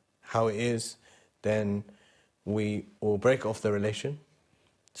know, how it is, then we will break off the relation,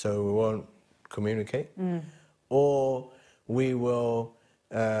 so we won't communicate, or we will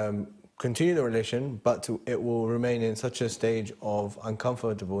continue the relation, but it will remain in such a stage of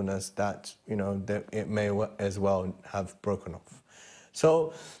uncomfortableness that, you know, that it may as well have broken off.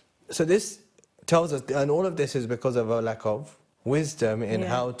 So this tells us, and all of this is because of a lack of wisdom in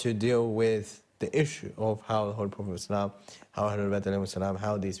how to deal with the issue of how the Holy Prophet Islam, how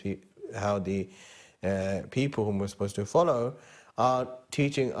Ahlulbayt, how the people whom we're supposed to follow are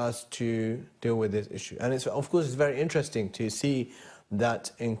teaching us to deal with this issue. And it's, of course, it's very interesting to see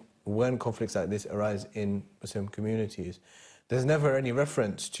that when conflicts like this arise in Muslim communities, there's never any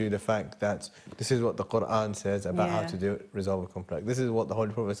reference to the fact that this is what the Quran says about how to resolve a conflict. This is what the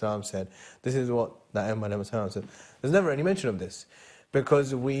Holy Prophet ﷺ said. This is what the Embodiment said. There's never any mention of this,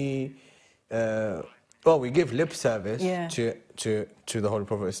 because we give lip service to the Holy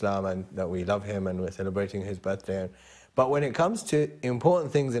Prophet Islam, and that we love him and we're celebrating his birthday. But when it comes to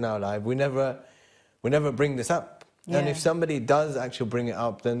important things in our life, we never bring this up. And if somebody does actually bring it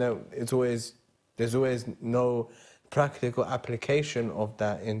up, then there's always no practical application of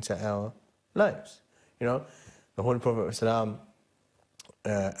that into our lives. You know, the Holy Prophet Islam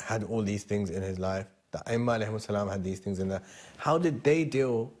had all these things in his life. The Aimma had these things in there. How did they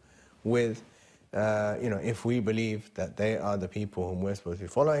deal with, if we believe that they are the people whom we're supposed to be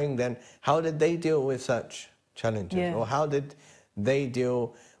following, then how did they deal with such challenges? Yeah. Or how did they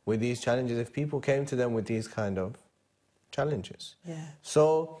deal with these challenges if people came to them with these kind of challenges? Yeah.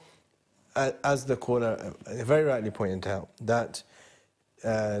 So, as the caller very rightly pointed out, that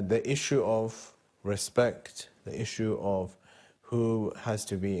the issue of respect, the issue of who has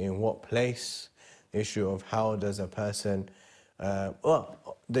to be in what place, the issue of how does a person, the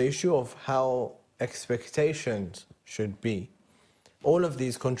issue of how expectations should be, all of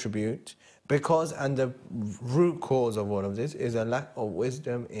these contribute, because, and the root cause of all of this is a lack of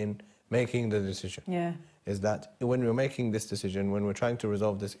wisdom in making the decision. Yeah. Is that when we're making this decision, when we're trying to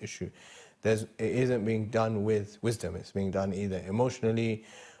resolve this issue, it isn't being done with wisdom. It's being done either emotionally,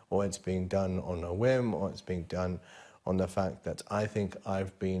 or it's being done on a whim, or it's being done on the fact that I think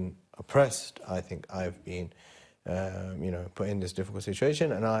I've been oppressed, I think I've been put in this difficult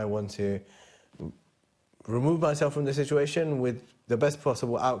situation, and I want to remove myself from the situation with the best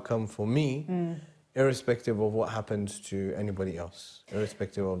possible outcome for me, irrespective of what happens to anybody else,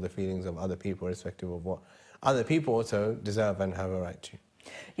 irrespective of the feelings of other people, irrespective of what other people also deserve and have a right to.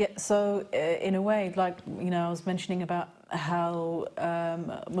 Yeah, so in a way, like, I was mentioning about how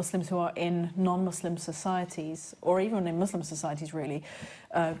Muslims who are in non-Muslim societies, or even in Muslim societies really,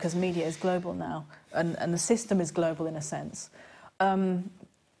 because media is global now, and the system is global in a sense,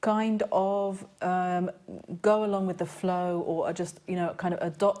 kind of go along with the flow, or are just, kind of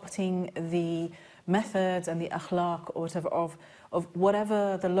adopting the methods and the akhlaq or whatever of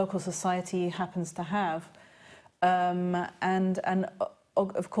whatever the local society happens to have. And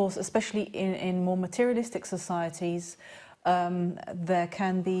of course, especially in more materialistic societies, there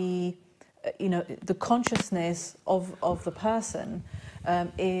can be, the consciousness of the person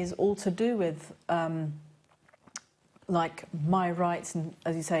is all to do with like my rights, and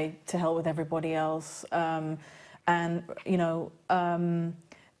as you say, to hell with everybody else, and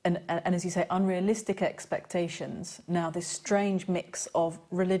as you say, unrealistic expectations. Now, this strange mix of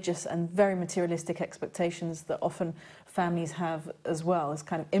religious and very materialistic expectations that often families have as well, this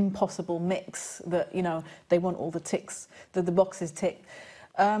kind of impossible mix that, they want all the ticks, the boxes ticked.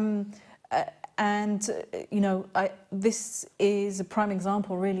 This is a prime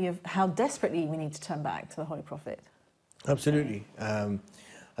example, really, of how desperately we need to turn back to the Holy Prophet. Absolutely. I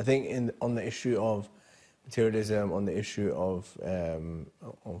think on the issue of materialism, on the issue of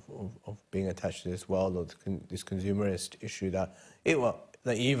being attached to this world, or this consumerist issue that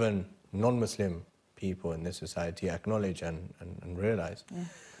even non-Muslim people in this society acknowledge and realize. Yeah.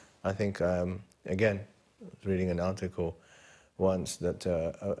 I think, again, I was reading an article once that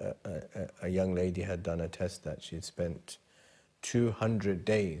a young lady had done a test that she'd spent 200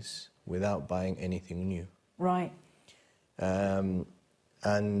 days without buying anything new. Right.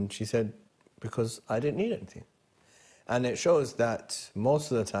 And she said, because I didn't need anything. And it shows that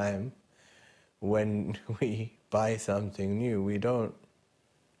most of the time when we buy something new, we don't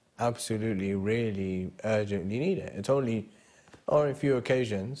absolutely, really urgently need it. It's only on a few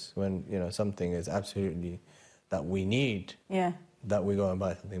occasions when, something is absolutely that we need, that we go and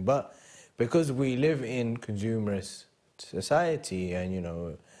buy something. But because we live in consumerist society,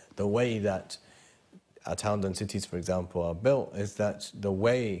 and, the way that our towns and cities, for example, are built is that the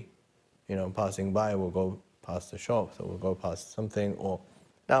way, passing by, we'll go past the shops, or we'll go past something, or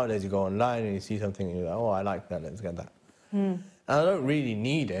nowadays you go online and you see something and you're like, oh, I like that, let's get that. And I don't really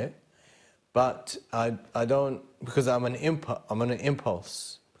need it, but I don't, because I'm an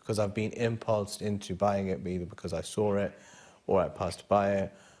impulse, because I've been impulsed into buying it, either because I saw it, or I passed by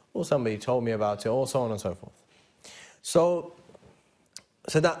it, or somebody told me about it, or so on and so forth. So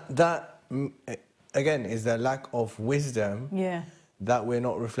that again, is the lack of wisdom that we're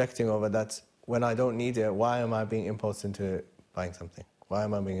not reflecting over. That when I don't need it, why am I being impulsed into buying something? Why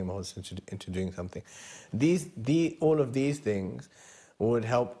am I being impulsed into doing something? All of these things would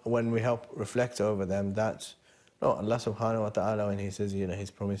help when we help reflect over them. That Allah subhanahu wa ta'ala, when He says,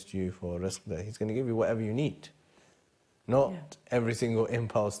 He's promised you for rizq, that He's going to give you whatever you need, not every single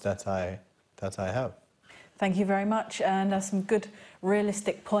impulse that I have. Thank you very much, and some good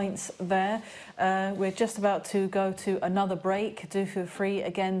realistic points there. We're just about to go to another break. Do feel free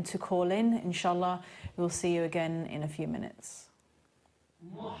again to call in. Inshallah, we'll see you again in a few minutes.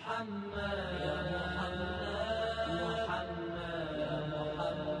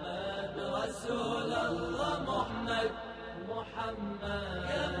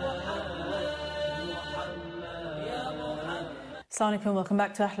 Assalamu alaikum, welcome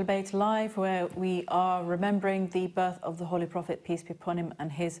back to Ahlulbayt Live, where we are remembering the birth of the Holy Prophet, peace be upon him,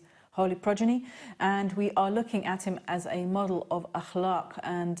 and his holy progeny. And we are looking at him as a model of akhlaq,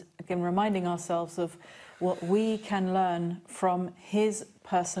 and again reminding ourselves of what we can learn from his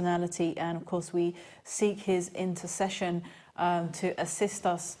personality. And of course we seek his intercession to assist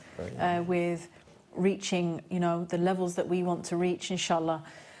us with reaching, the levels that we want to reach, inshallah.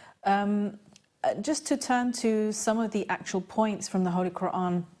 Just to turn to some of the actual points from the Holy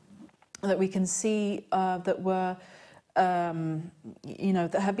Quran that we can see that were,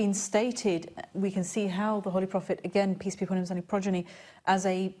 that have been stated, we can see how the Holy Prophet, again, peace be upon him and his progeny, as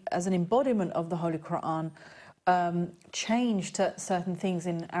an embodiment of the Holy Quran, changed certain things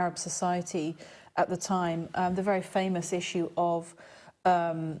in Arab society at the time. The very famous issue of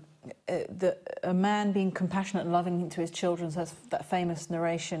a man being compassionate and loving to his children, so that's that famous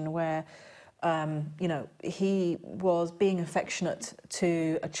narration where he was being affectionate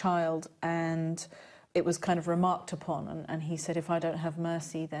to a child, and it was kind of remarked upon, and he said, if I don't have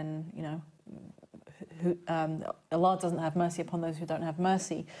mercy, then, Allah doesn't have mercy upon those who don't have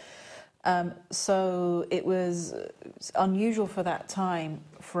mercy. So it was unusual for that time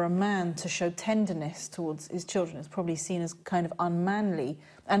for a man to show tenderness towards his children. It's probably seen as kind of unmanly,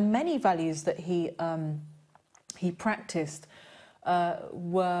 and many values that he practiced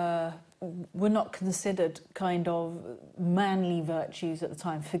were not considered kind of manly virtues at the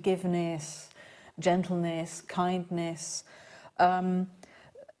time. Forgiveness, gentleness, kindness, and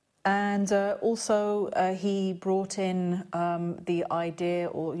also he brought in the idea,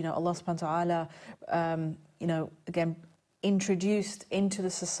 or Allah subhanahu wa ta'ala again introduced into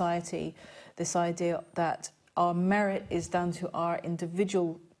the society this idea that our merit is down to our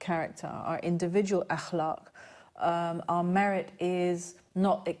individual character, our individual akhlaq. Our merit is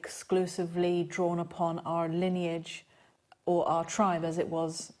not exclusively drawn upon our lineage or our tribe as it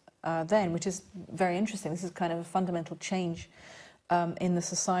was then, which is very interesting. This is kind of a fundamental change in the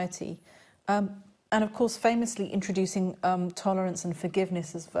society. And of course, famously introducing tolerance and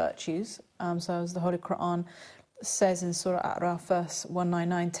forgiveness as virtues. So as the Holy Quran says in Surah A'raf, verse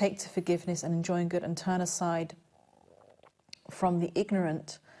 199, take to forgiveness and enjoying good and turn aside from the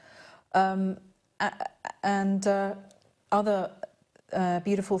ignorant. And other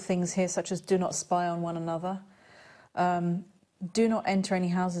beautiful things here, such as do not spy on one another. Do not enter any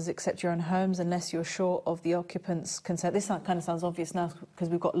houses except your own homes unless you're sure of the occupants' consent. This kind of sounds obvious now because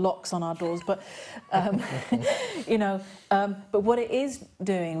we've got locks on our doors, but you know. But what it is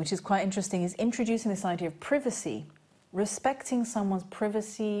doing, which is quite interesting, is introducing this idea of privacy, respecting someone's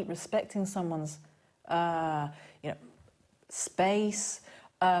privacy, respecting someone's space,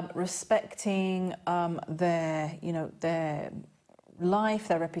 respecting their life,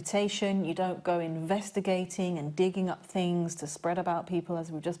 their reputation. You don't go investigating and digging up things to spread about people,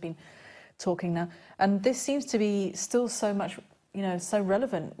 as we've just been talking now. And this seems to be still so much, so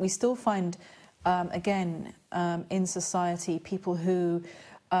relevant. We still find, in society, people who,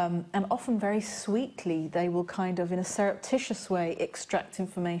 and often very sweetly, they will kind of, in a surreptitious way, extract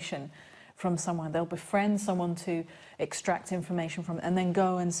information from someone. They'll befriend someone to extract information from, and then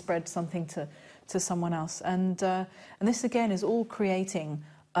go and spread something to someone else. And this again is all creating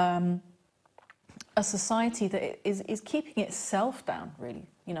a society that is keeping itself down, really.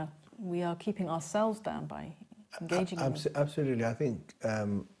 We are keeping ourselves down by engaging in it. Absolutely. I think,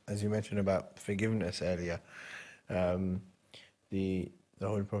 as you mentioned about forgiveness earlier, the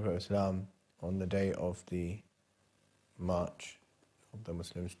Holy Prophet of Islam, on the day of the march of the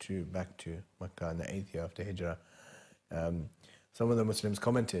Muslims back to Mecca in the 8th year after Hijrah, some of the Muslims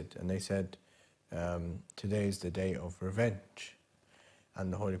commented and they said, today is the day of revenge.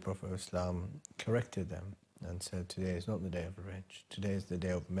 And the Holy Prophet of Islam corrected them and said, today is not the day of revenge. Today is the day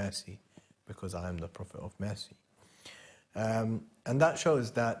of mercy, because I am the Prophet of mercy. And that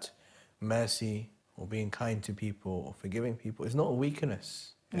shows that mercy, or being kind to people, or forgiving people, is not a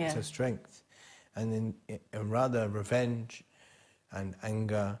weakness. It's a strength. And rather, revenge and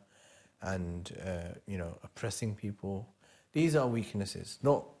anger and oppressing people, these are weaknesses.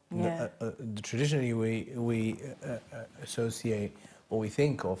 Not traditionally we associate, or we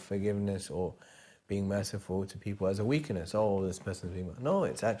think of forgiveness or being merciful to people as a weakness. Oh, this person's being... No,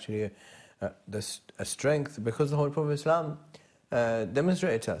 it's actually a strength, because the Holy Prophet of Islam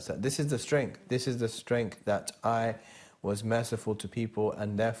demonstrated to us that this is the strength. This is the strength that I was merciful to people,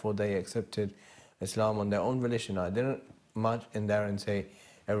 and therefore they accepted Islam on their own volition. I didn't march in there and say,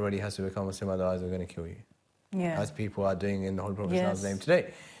 everybody has to become Muslim, otherwise we're going to kill you. As people are doing in the Holy Prophet of Islam's name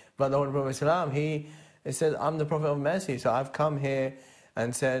today. But the Holy Prophet of Islam, he said, I'm the Prophet of mercy, so I've come here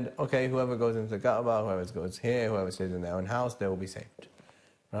and said, okay, whoever goes into the Kaaba, whoever goes here, whoever stays in their own house, they will be saved.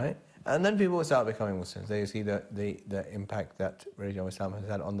 Right? And then people will start becoming Muslims. They see the impact that religion of Islam has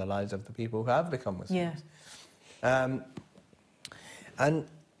had on the lives of the people who have become Muslims. And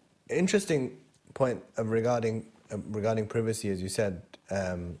interesting point regarding privacy, as you said,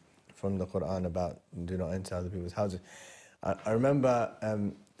 from the Quran about do not enter other people's houses. I remember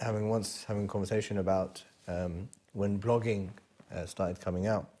having a conversation about when blogging started coming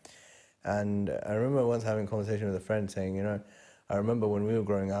out. And I remember once having a conversation with a friend saying, I remember when we were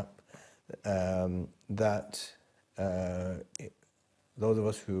growing up, that those of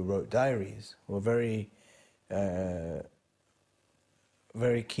us who wrote diaries were very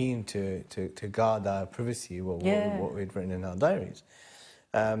keen to guard our privacy, what we'd written in our diaries.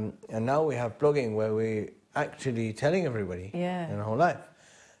 And now we have blogging where we're actually telling everybody in our whole life.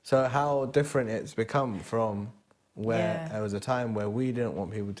 So how different it's become from where there was a time where we didn't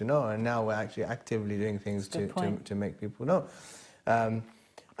want people to know, and now we're actually actively doing things to make people know.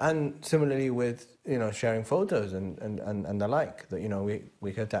 And similarly with sharing photos and the like, that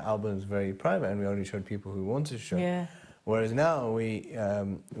we kept our albums very private and we only showed people who wanted to show. Whereas now we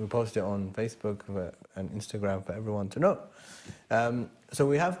post it on Facebook and Instagram for everyone to know. So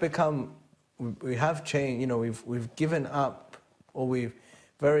we have changed. We've given up, or we've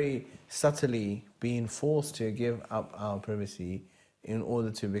very subtly been forced to give up our privacy in order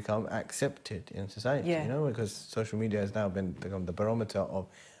to become accepted in society. Because social media has now become the barometer of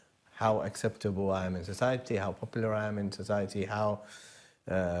how acceptable I am in society, how popular I am in society, how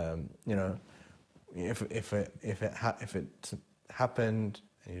if it happened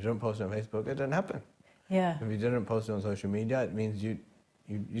and you don't post it on Facebook, it didn't happen. If you didn't post it on social media, it means you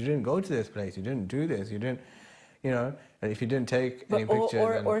you didn't go to this place, you didn't do this, you didn't, and if you didn't take any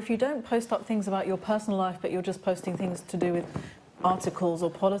pictures. Or if you don't post up things about your personal life, but you're just posting things to do with articles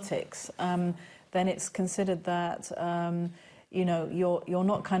or politics, then it's considered that you're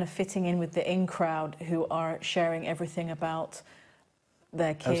not kind of fitting in with the in crowd who are sharing everything about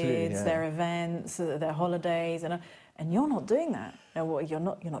their kids, their events, their holidays, and you're not doing that. You're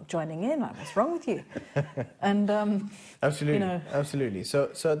not joining in. Like, what's wrong with you? And absolutely.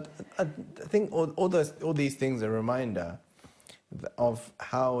 So I think all these things are a reminder of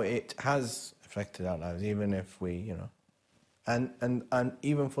how it has affected our lives, even if we, and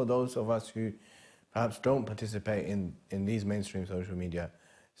even for those of us who perhaps don't participate in these mainstream social media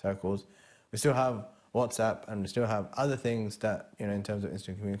circles, we still have WhatsApp and we still have other things that, in terms of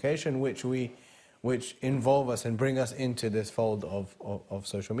instant communication, which involve us and bring us into this fold of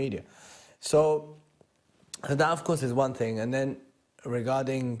social media. So that, of course, is one thing. And then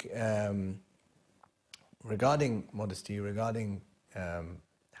regarding modesty, regarding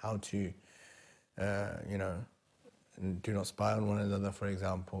how to, do not spy on one another, for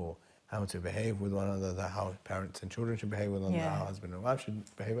example, how to behave with one another, how parents and children should behave with one another, how husband and wife should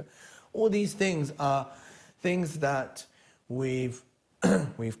behave. All these things are things that we've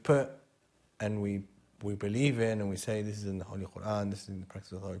put and we believe in, and we say this is in the Holy Quran, this is in the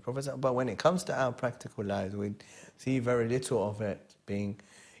practice of the Holy Prophet. But when it comes to our practical lives, we see very little of it being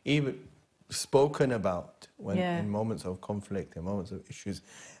even spoken about in moments of conflict, in moments of issues,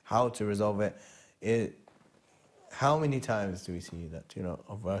 how to resolve it. How many times do we see that,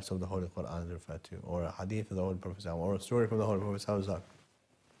 a verse of the Holy Quran is referred to, or a hadith of the Holy Prophet, or a story from the Holy Prophet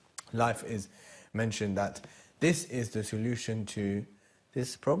life is mentioned, that this is the solution to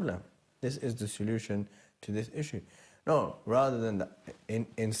this problem. This is the solution to this issue. No, rather than that,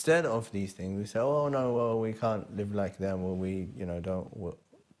 instead of these things, we say, oh no, well, we can't live like them, or we,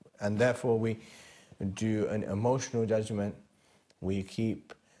 and therefore we do an emotional judgment. We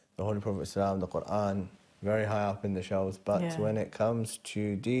keep the Holy Prophet ﷺ, the Quran, very high up in the shelves, but when it comes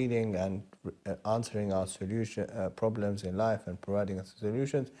to dealing and answering our problems in life and providing us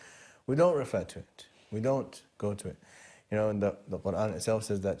solutions, we don't refer to it. We don't go to it. And the Quran itself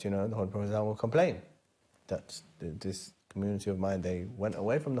says that, the Holy Prophet will complain that this community of mine, they went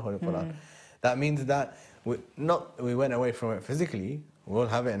away from the Holy Quran. That means that we went away from it physically. We all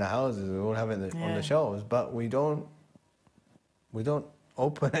have it in our houses, we all have it on the shelves, but we don't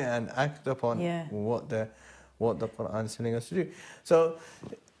open it and act upon what the Quran is telling us to do. So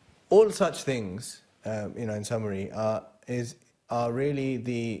all such things, in summary, are really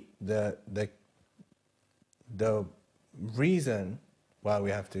the reason why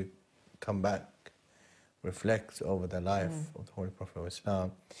we have to come back, reflect over the life of the Holy Prophet of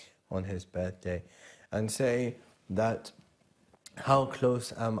Islam on his birthday, and say that, how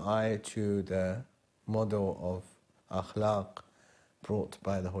close am I to the model of akhlaq brought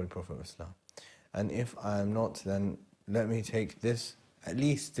by the Holy Prophet of Islam? And if I am not, then let me take at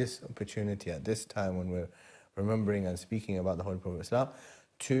least this opportunity at this time when we're remembering and speaking about the Holy Prophet of Islam,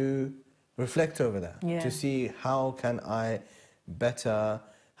 to reflect over that, to see how can I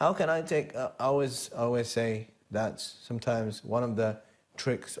take, I always say that sometimes one of the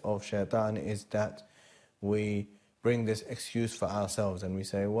tricks of shaitan is that we bring this excuse for ourselves and we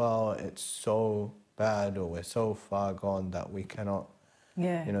say, well, it's so bad, or we're so far gone that we cannot,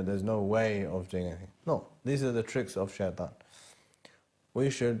 there's no way of doing anything. No, these are the tricks of shaitan.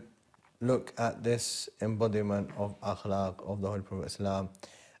 We should look at this embodiment of akhlaq of the Holy Prophet Islam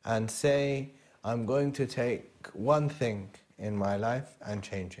and say, I'm going to take one thing in my life and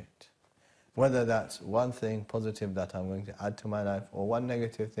change it. Whether that's one thing positive that I'm going to add to my life, or one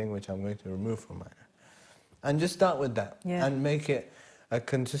negative thing which I'm going to remove from my life. And just start with that, and make it a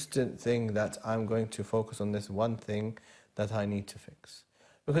consistent thing that I'm going to focus on this one thing that I need to fix.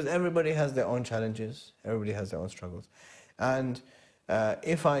 Because everybody has their own challenges, everybody has their own struggles. And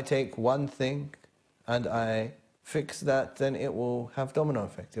if I take one thing and I fix that, then it will have domino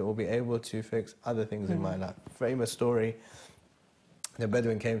effect. It will be able to fix other things in my life. Famous story, the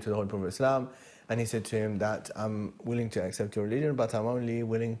Bedouin came to the Holy Prophet Islam and he said to him that, I'm willing to accept your religion, but I'm only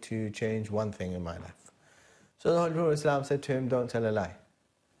willing to change one thing in my life. So the Holy Prophet Islam said to him, don't tell a lie.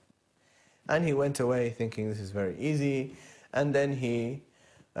 And he went away thinking this is very easy, and then he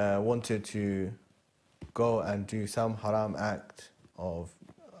wanted to go and do some haram act of,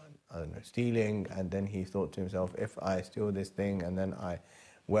 stealing, and then he thought to himself, if I steal this thing and then I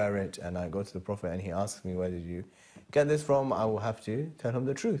wear it and I go to the Prophet and he asks me, where did you get this from, I will have to tell him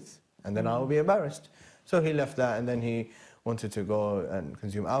the truth, and then I will be embarrassed. So he left that, and then he wanted to go and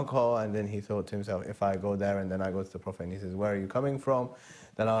consume alcohol, and then he thought to himself, if I go there and then I go to the Prophet and he says, where are you coming from?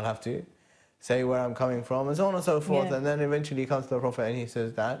 Then I'll have to say where I'm coming from, and so on and so forth. Yeah. And then eventually he comes to the Prophet and he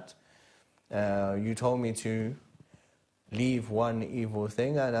says that, you told me to leave one evil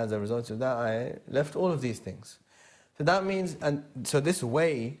thing, and as a result of that, I left all of these things. So that means, and so this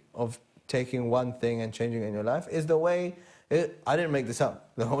way of taking one thing and changing it in your life is the way, I didn't make this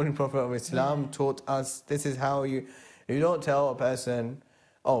up. The Holy Prophet of Islam taught us, this is how you don't tell a person,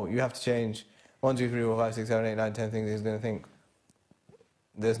 oh, you have to change 1, 2, 3, 4, 5, 6, 7, 8, 9, 10 things. He's going to think,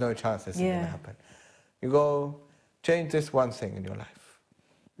 there's no chance this is going to happen. You go, change this one thing in your life.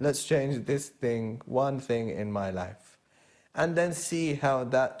 Let's change this thing, one thing in my life. And then see how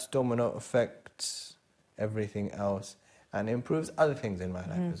that domino affects everything else and improves other things in my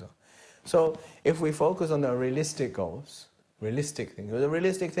life as well. So if we focus on the realistic goals, realistic things. The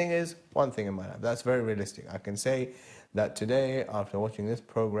realistic thing is one thing in my life. That's very realistic. I can say that today, after watching this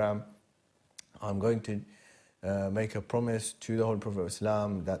program, I'm going to make a promise to the Holy Prophet of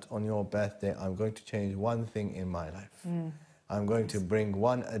Islam that on your birthday, I'm going to change one thing in my life. I'm going to bring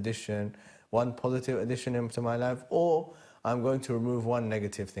one addition, one positive addition into my life, or I'm going to remove one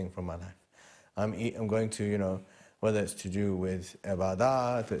negative thing from my life. I'm going to, you know, whether it's to do with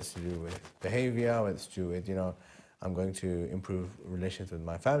ibadat, whether it's to do with behavior, whether it's to do with, you know, I'm going to improve relations with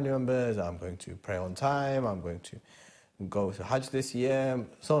my family members, I'm going to pray on time, I'm going to go to Hajj this year,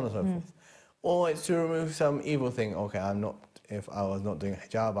 so on and so forth. Or it's to remove some evil thing. Okay, if I was not doing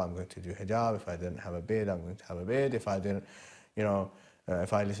hijab, I'm going to do hijab. If I didn't have a beard, I'm going to have a beard. If I didn't, you know,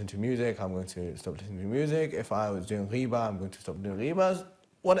 if I listen to music, I'm going to stop listening to music. If I was doing ghiba, I'm going to stop doing ghibas.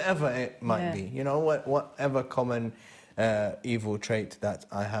 Whatever it might be, you know, whatever common evil trait that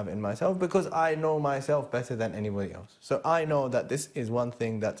I have in myself, because I know myself better than anybody else. So I know that this is one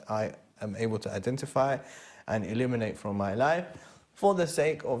thing that I am able to identify and eliminate from my life for the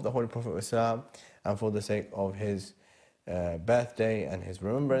sake of the Holy Prophet of Islam and for the sake of his birthday and his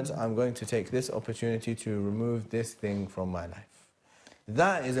remembrance. I'm going to take this opportunity to remove this thing from my life.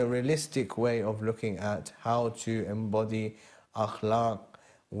 That is a realistic way of looking at how to embody akhlaq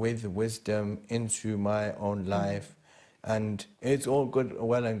with wisdom into my own life. And it's all good,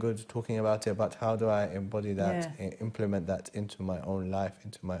 well and good talking about it, but how do I embody that, implement that into my own life,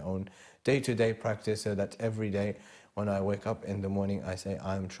 into my own day-to-day practice, so that every day when I wake up in the morning, I say,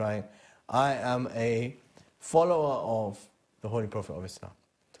 I am a follower of the Holy Prophet of Islam,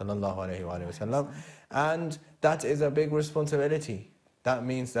 sallallahu alayhi wa sallam, and that is a big responsibility. That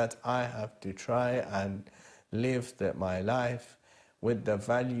means that I have to try and live my life with the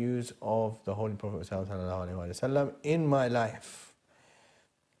values of the Holy Prophet ﷺ in my life.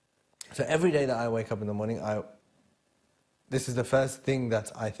 So every day that I wake up in the morning, this is the first thing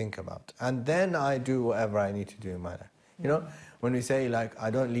that I think about. And then I do whatever I need to do in my life. You know, when we say, like,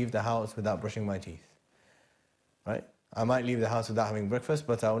 I don't leave the house without brushing my teeth, right? I might leave the house without having breakfast,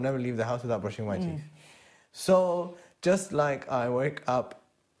 but I will never leave the house without brushing my teeth. So just like I wake up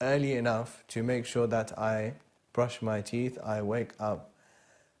early enough to make sure that I brush my teeth, I wake up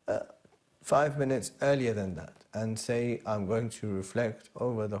 5 minutes earlier than that and say, I'm going to reflect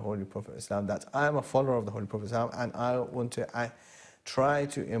over the Holy Prophet Islam, that I am a follower of the Holy Prophet Islam and I want to try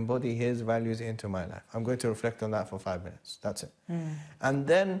to embody his values into my life. I'm going to reflect on that for 5 minutes. That's it. And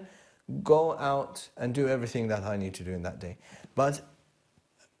then go out and do everything that I need to do in that day. But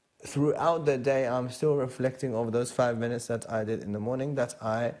throughout the day, I'm still reflecting over those 5 minutes that I did in the morning, that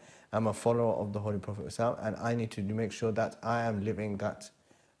I am a follower of the Holy Prophet Islam, and I need to make sure that I am living that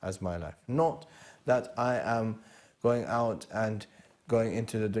as my life. Not that I am going out and going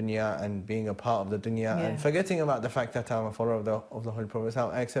into the dunya and being a part of the dunya and forgetting about the fact that I'm a follower of the Holy Prophet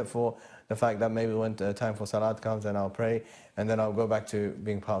Islam, except for the fact that maybe when the time for salat comes, and I'll pray, and then I'll go back to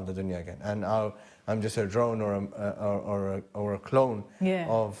being part of the dunya again. And I'm just a drone or a clone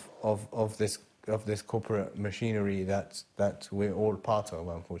of this corporate machinery that we're all part of,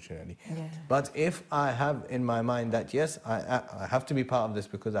 unfortunately. But if I have in my mind that yes, I have to be part of this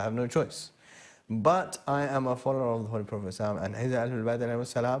because I have no choice, but I am a follower of the Holy Prophet Islam and his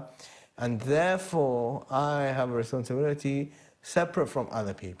Ahlulbayt, and therefore I have a responsibility separate from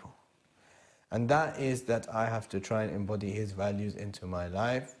other people, and that is that I have to try and embody his values into my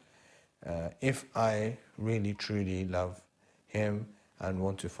life if I really truly love him and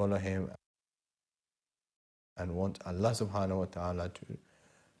want to follow him and want Allah subhanahu wa ta'ala to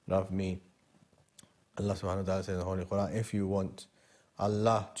love me. Allah subhanahu wa ta'ala says in the Holy Quran, if you want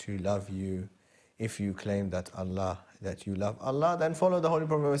Allah to love you, if you claim that you love Allah, then follow the Holy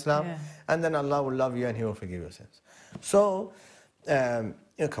Prophet of Islam, and then Allah will love you and he will forgive your sins. So,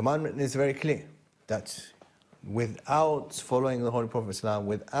 commandment is very clear that without following the Holy Prophet Islam,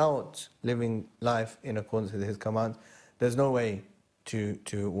 without living life in accordance with his commands, there's no way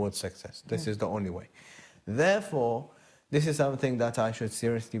towards success. This is the only way. Therefore, this is something that I should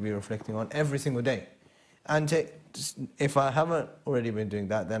seriously be reflecting on every single day. And if I haven't already been doing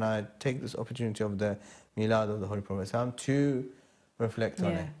that, then I take this opportunity of the Milad of the Holy Prophet Islam to reflect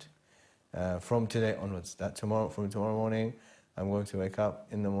on it from today onwards. That from tomorrow morning, I'm going to wake up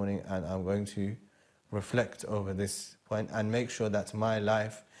in the morning and I'm going to reflect over this point and make sure that's my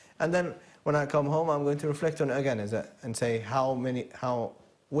life. And then when I come home, I'm going to reflect on it again and say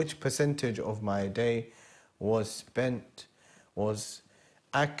which percentage of my day was spent, was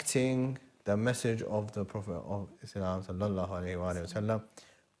acting the message of the Prophet of Islam sallallahu alaihi wasallam,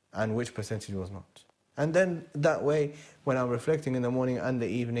 and which percentage was not. And then that way, when I'm reflecting in the morning and the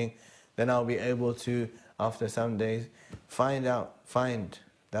evening, then I'll be able to, after some days, find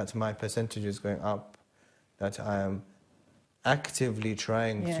that my percentage is going up, that I am actively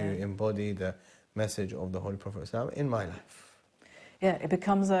trying to embody the message of the Holy Prophet Islam in my life. Yeah, it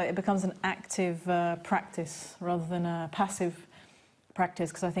becomes an active practice rather than a passive practice,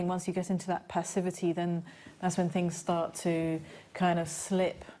 because I think once you get into that passivity, then that's when things start to kind of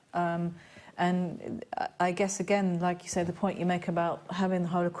slip. And I guess, again, like you say, the point you make about having the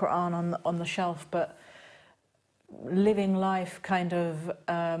Holy Quran on the shelf, but living life kind of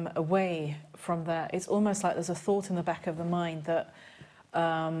away from that. It's almost like there's a thought in the back of the mind that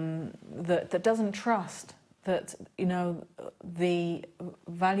that doesn't trust that, you know, the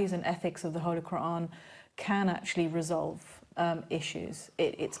values and ethics of the Holy Quran can actually resolve issues.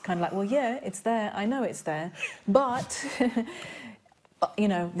 It's kind of like, well, yeah, it's there, I know it's there, but you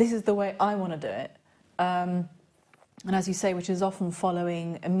know, this is the way I want to do it. And as you say, which is often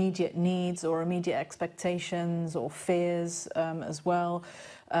following immediate needs or immediate expectations or fears as well.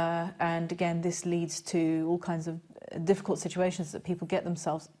 And again, this leads to all kinds of difficult situations that people get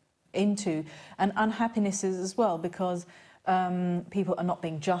themselves into, and unhappinesses as well, because people are not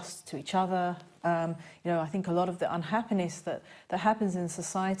being just to each other. You know, I think a lot of the unhappiness that happens in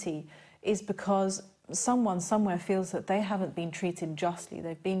society is because someone somewhere feels that they haven't been treated justly.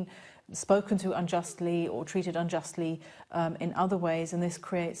 They've been spoken to unjustly or treated unjustly in other ways, and this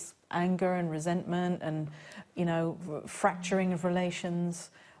creates anger and resentment and, you know, fracturing of relations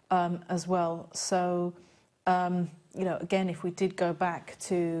as well. So, you know, again, if we did go back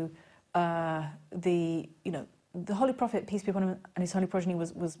to the Holy Prophet, peace be upon him, and his holy progeny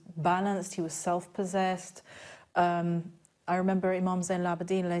was balanced. He was self-possessed. I remember Imam Zain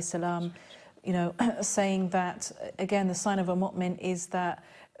al-Abidin alayhi salam, you know, saying that, again, the sign of a mu'min is that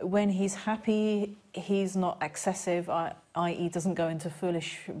when he's happy, he's not excessive, i.e. doesn't go into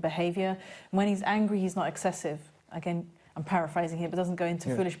foolish behaviour. When he's angry, he's not excessive. Again, I'm paraphrasing here, but doesn't go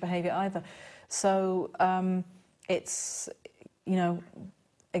into foolish behaviour either. So it's, you know,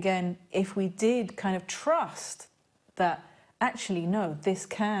 again, if we did kind of trust that actually, no, this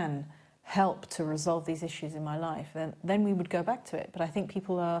can help to resolve these issues in my life, then we would go back to it. But I think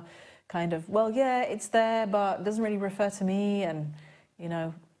people are kind of, well, yeah, it's there, but it doesn't really refer to me, and, you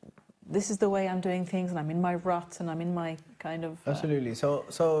know, this is the way I'm doing things, and I'm in my rut, and I'm in my kind of... Absolutely. So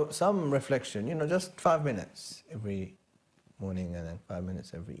some reflection, you know, just 5 minutes every morning and then 5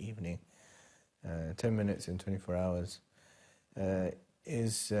 minutes every evening, 10 minutes in 24 hours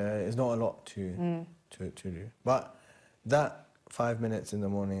is not a lot to do. But that 5 minutes in the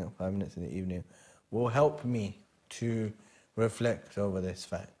morning or 5 minutes in the evening will help me to reflect over this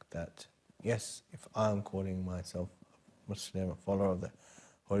fact that, yes, if I'm calling myself a Muslim, a follower of the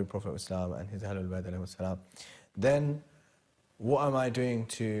Holy Prophet of Islam and his Ahlulbayt, then what am I doing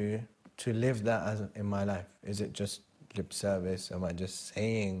to live that in my life? Is it just lip service? Am I just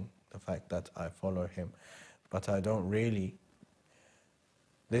saying the fact that I follow him, but I don't really?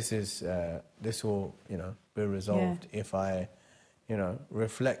 This will, you know, be resolved if I, you know,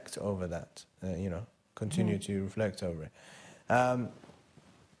 reflect over that. You know, continue to reflect over it.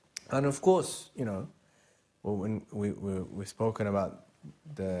 And of course, you know, when we've spoken about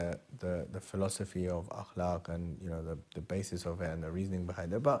the philosophy of akhlaq and, you know, the basis of it and the reasoning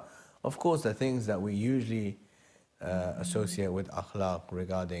behind it, but of course the things that we usually associate with akhlaq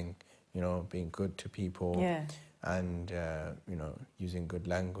regarding, you know, being good to people and you know, using good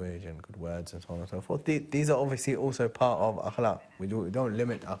language and good words and so on and so forth, these are obviously also part of akhlaq. We don't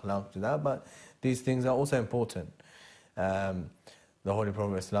limit akhlaq to that, but these things are also important. The Holy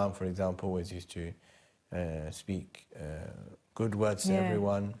Prophet of Islam, for example, always used to speak good words to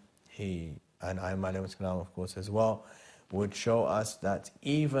everyone. He, and Ayyam salam, of course, as well, would show us that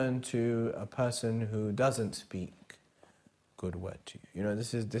even to a person who doesn't speak good word to you, you know,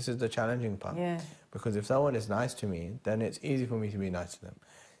 this is the challenging part. Because if someone is nice to me, then it's easy for me to be nice to them.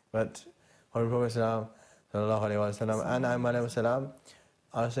 But Holy Prophet sallallahu alaihi wasallam and alayhi wasallam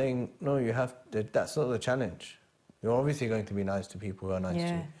are saying, no, that's not the challenge. You're obviously going to be nice to people who are nice to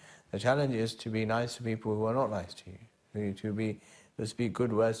you. The challenge is to be nice to people who are not nice to you. To speak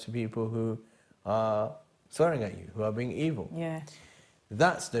good words to people who are swearing at you, who are being evil. Yeah.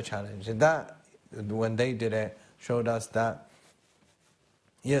 That's the challenge. And that, when they did it, showed us that,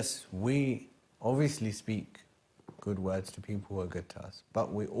 yes, we obviously speak good words to people who are good to us.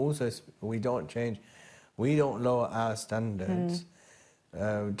 But we also, we don't change, we don't lower our standards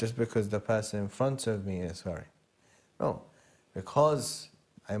just because the person in front of me is swearing. No, because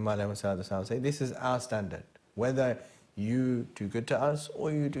Ayyuma say this is our standard. Whether you do good to us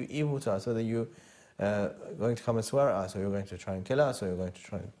or you do evil to us, whether you're going to come and swear at us, or you're going to try and kill us, or you're going to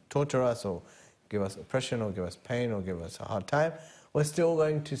try and torture us, or give us oppression, or give us pain, or give us a hard time, we're still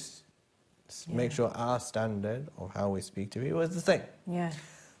going to make sure our standard of how we speak to people is the same. Yeah.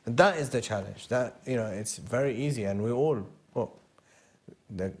 And that is the challenge. That, it's very easy, and we all,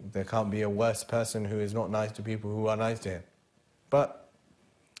 there can't be a worse person who is not nice to people who are nice to him. But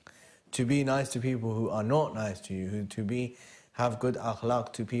to be nice to people who are not nice to you, have good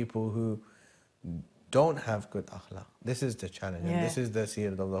akhlaq to people who don't have good akhlaq. This is the challenge, and this is the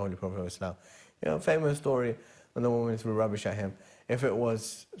seerah of the Holy Prophet of Islam. Famous story when the woman threw rubbish at him. If it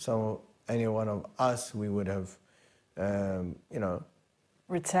was any one of us, we would have,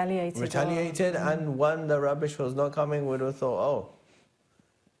 retaliated, and when the rubbish was not coming, we would have thought, oh,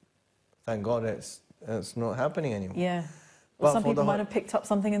 thank God it's not happening anymore. Yeah. Well, some people might have picked up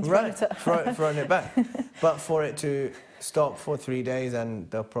something and thrown it. thrown it back. But for it to stop for 3 days, and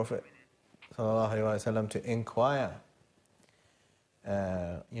the Prophet ﷺ to inquire,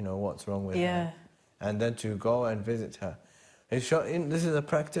 what's wrong with her, and then to go and visit her. This is a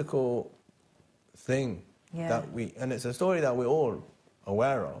practical thing that and it's a story that we're all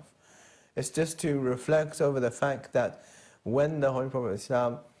aware of. It's just to reflect over the fact that when the Holy Prophet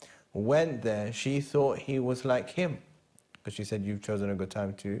Islam went there, she thought he was like him, because she said, you've chosen a good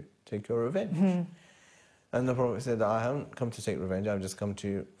time to take your revenge. And the Prophet said, I haven't come to take revenge, I've just come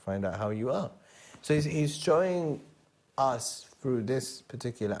to find out how you are. So he's showing us through this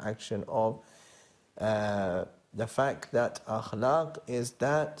particular action of the fact that akhlaq is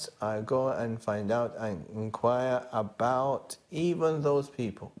that I go and find out and inquire about even those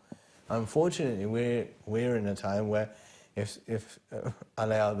people. Unfortunately, we're in a time where if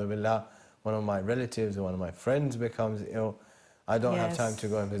billah, one of my relatives or one of my friends becomes ill, I don't have time to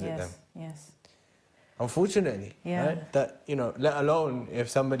go and visit them. Yes. Unfortunately, right? That, let alone if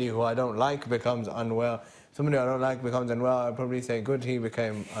somebody who I don't like becomes unwell. Somebody I don't like becomes unwell, I'll probably say, good, he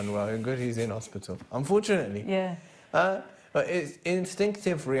became unwell, and good, he's in hospital. Unfortunately. Yeah. But it's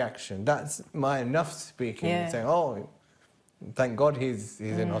instinctive reaction. That's my nafs speaking, saying, oh, thank God he's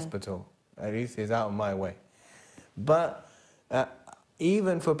in hospital. At least he's out of my way. But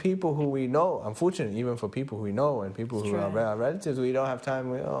even for people who we know, unfortunately, even for people who we know and people who are our relatives, we don't have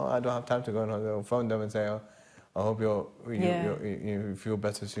time. I don't have time to go and phone them and say, oh, I hope you feel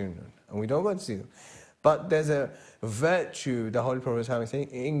better soon. And we don't go to see them. But there's a virtue the Holy Prophet is saying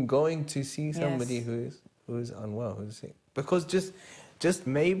in going to see somebody who's unwell, who's sick. Because just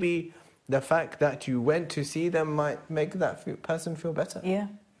maybe the fact that you went to see them might make that person feel better. Yeah.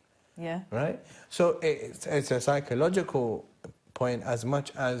 Right? So it's a psychological point as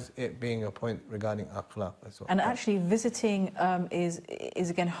much as it being a point regarding akhlaq as well. And actually visiting is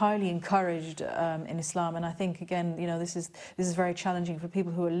again highly encouraged in Islam, and I think again this is very challenging for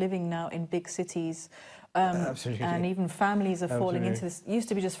people who are living now in big cities. Absolutely. And even families are falling into this. It used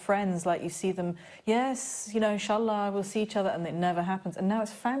to be just friends, like you see them, yes, inshallah we'll see each other, and it never happens. And now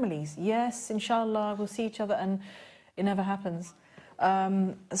it's families, yes, inshallah we'll see each other, and it never happens.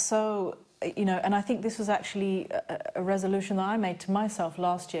 So, and I think this was actually a resolution that I made to myself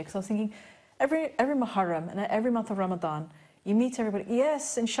last year, because I was thinking, every Muharram and every month of Ramadan, you meet everybody,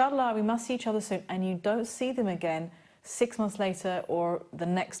 yes, inshallah, we must see each other soon, and you don't see them again 6 months later or the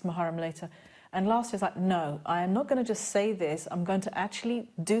next Muharram later. And last year I was like, no, I am not going to just say this, I'm going to actually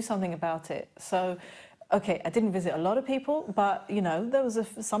do something about it. So, okay, I didn't visit a lot of people, but, there was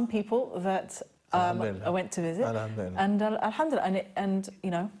some people that I went to visit. And alhamdulillah, and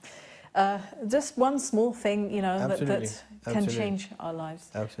just one small thing, that can change our lives.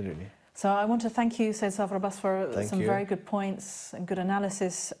 Absolutely. So I want to thank you, Sayyid Safar Abbas, for some very good points and good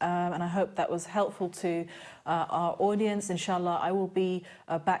analysis, and I hope that was helpful to our audience. Inshallah, I will be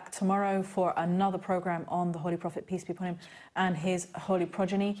back tomorrow for another program on the Holy Prophet, peace be upon him, and his holy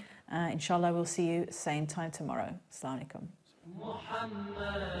progeny. Inshallah, we'll see you same time tomorrow. Assalamu alaikum.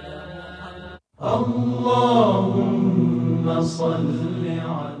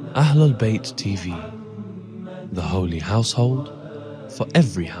 Ahlulbayt TV, the holy household for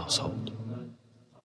every household.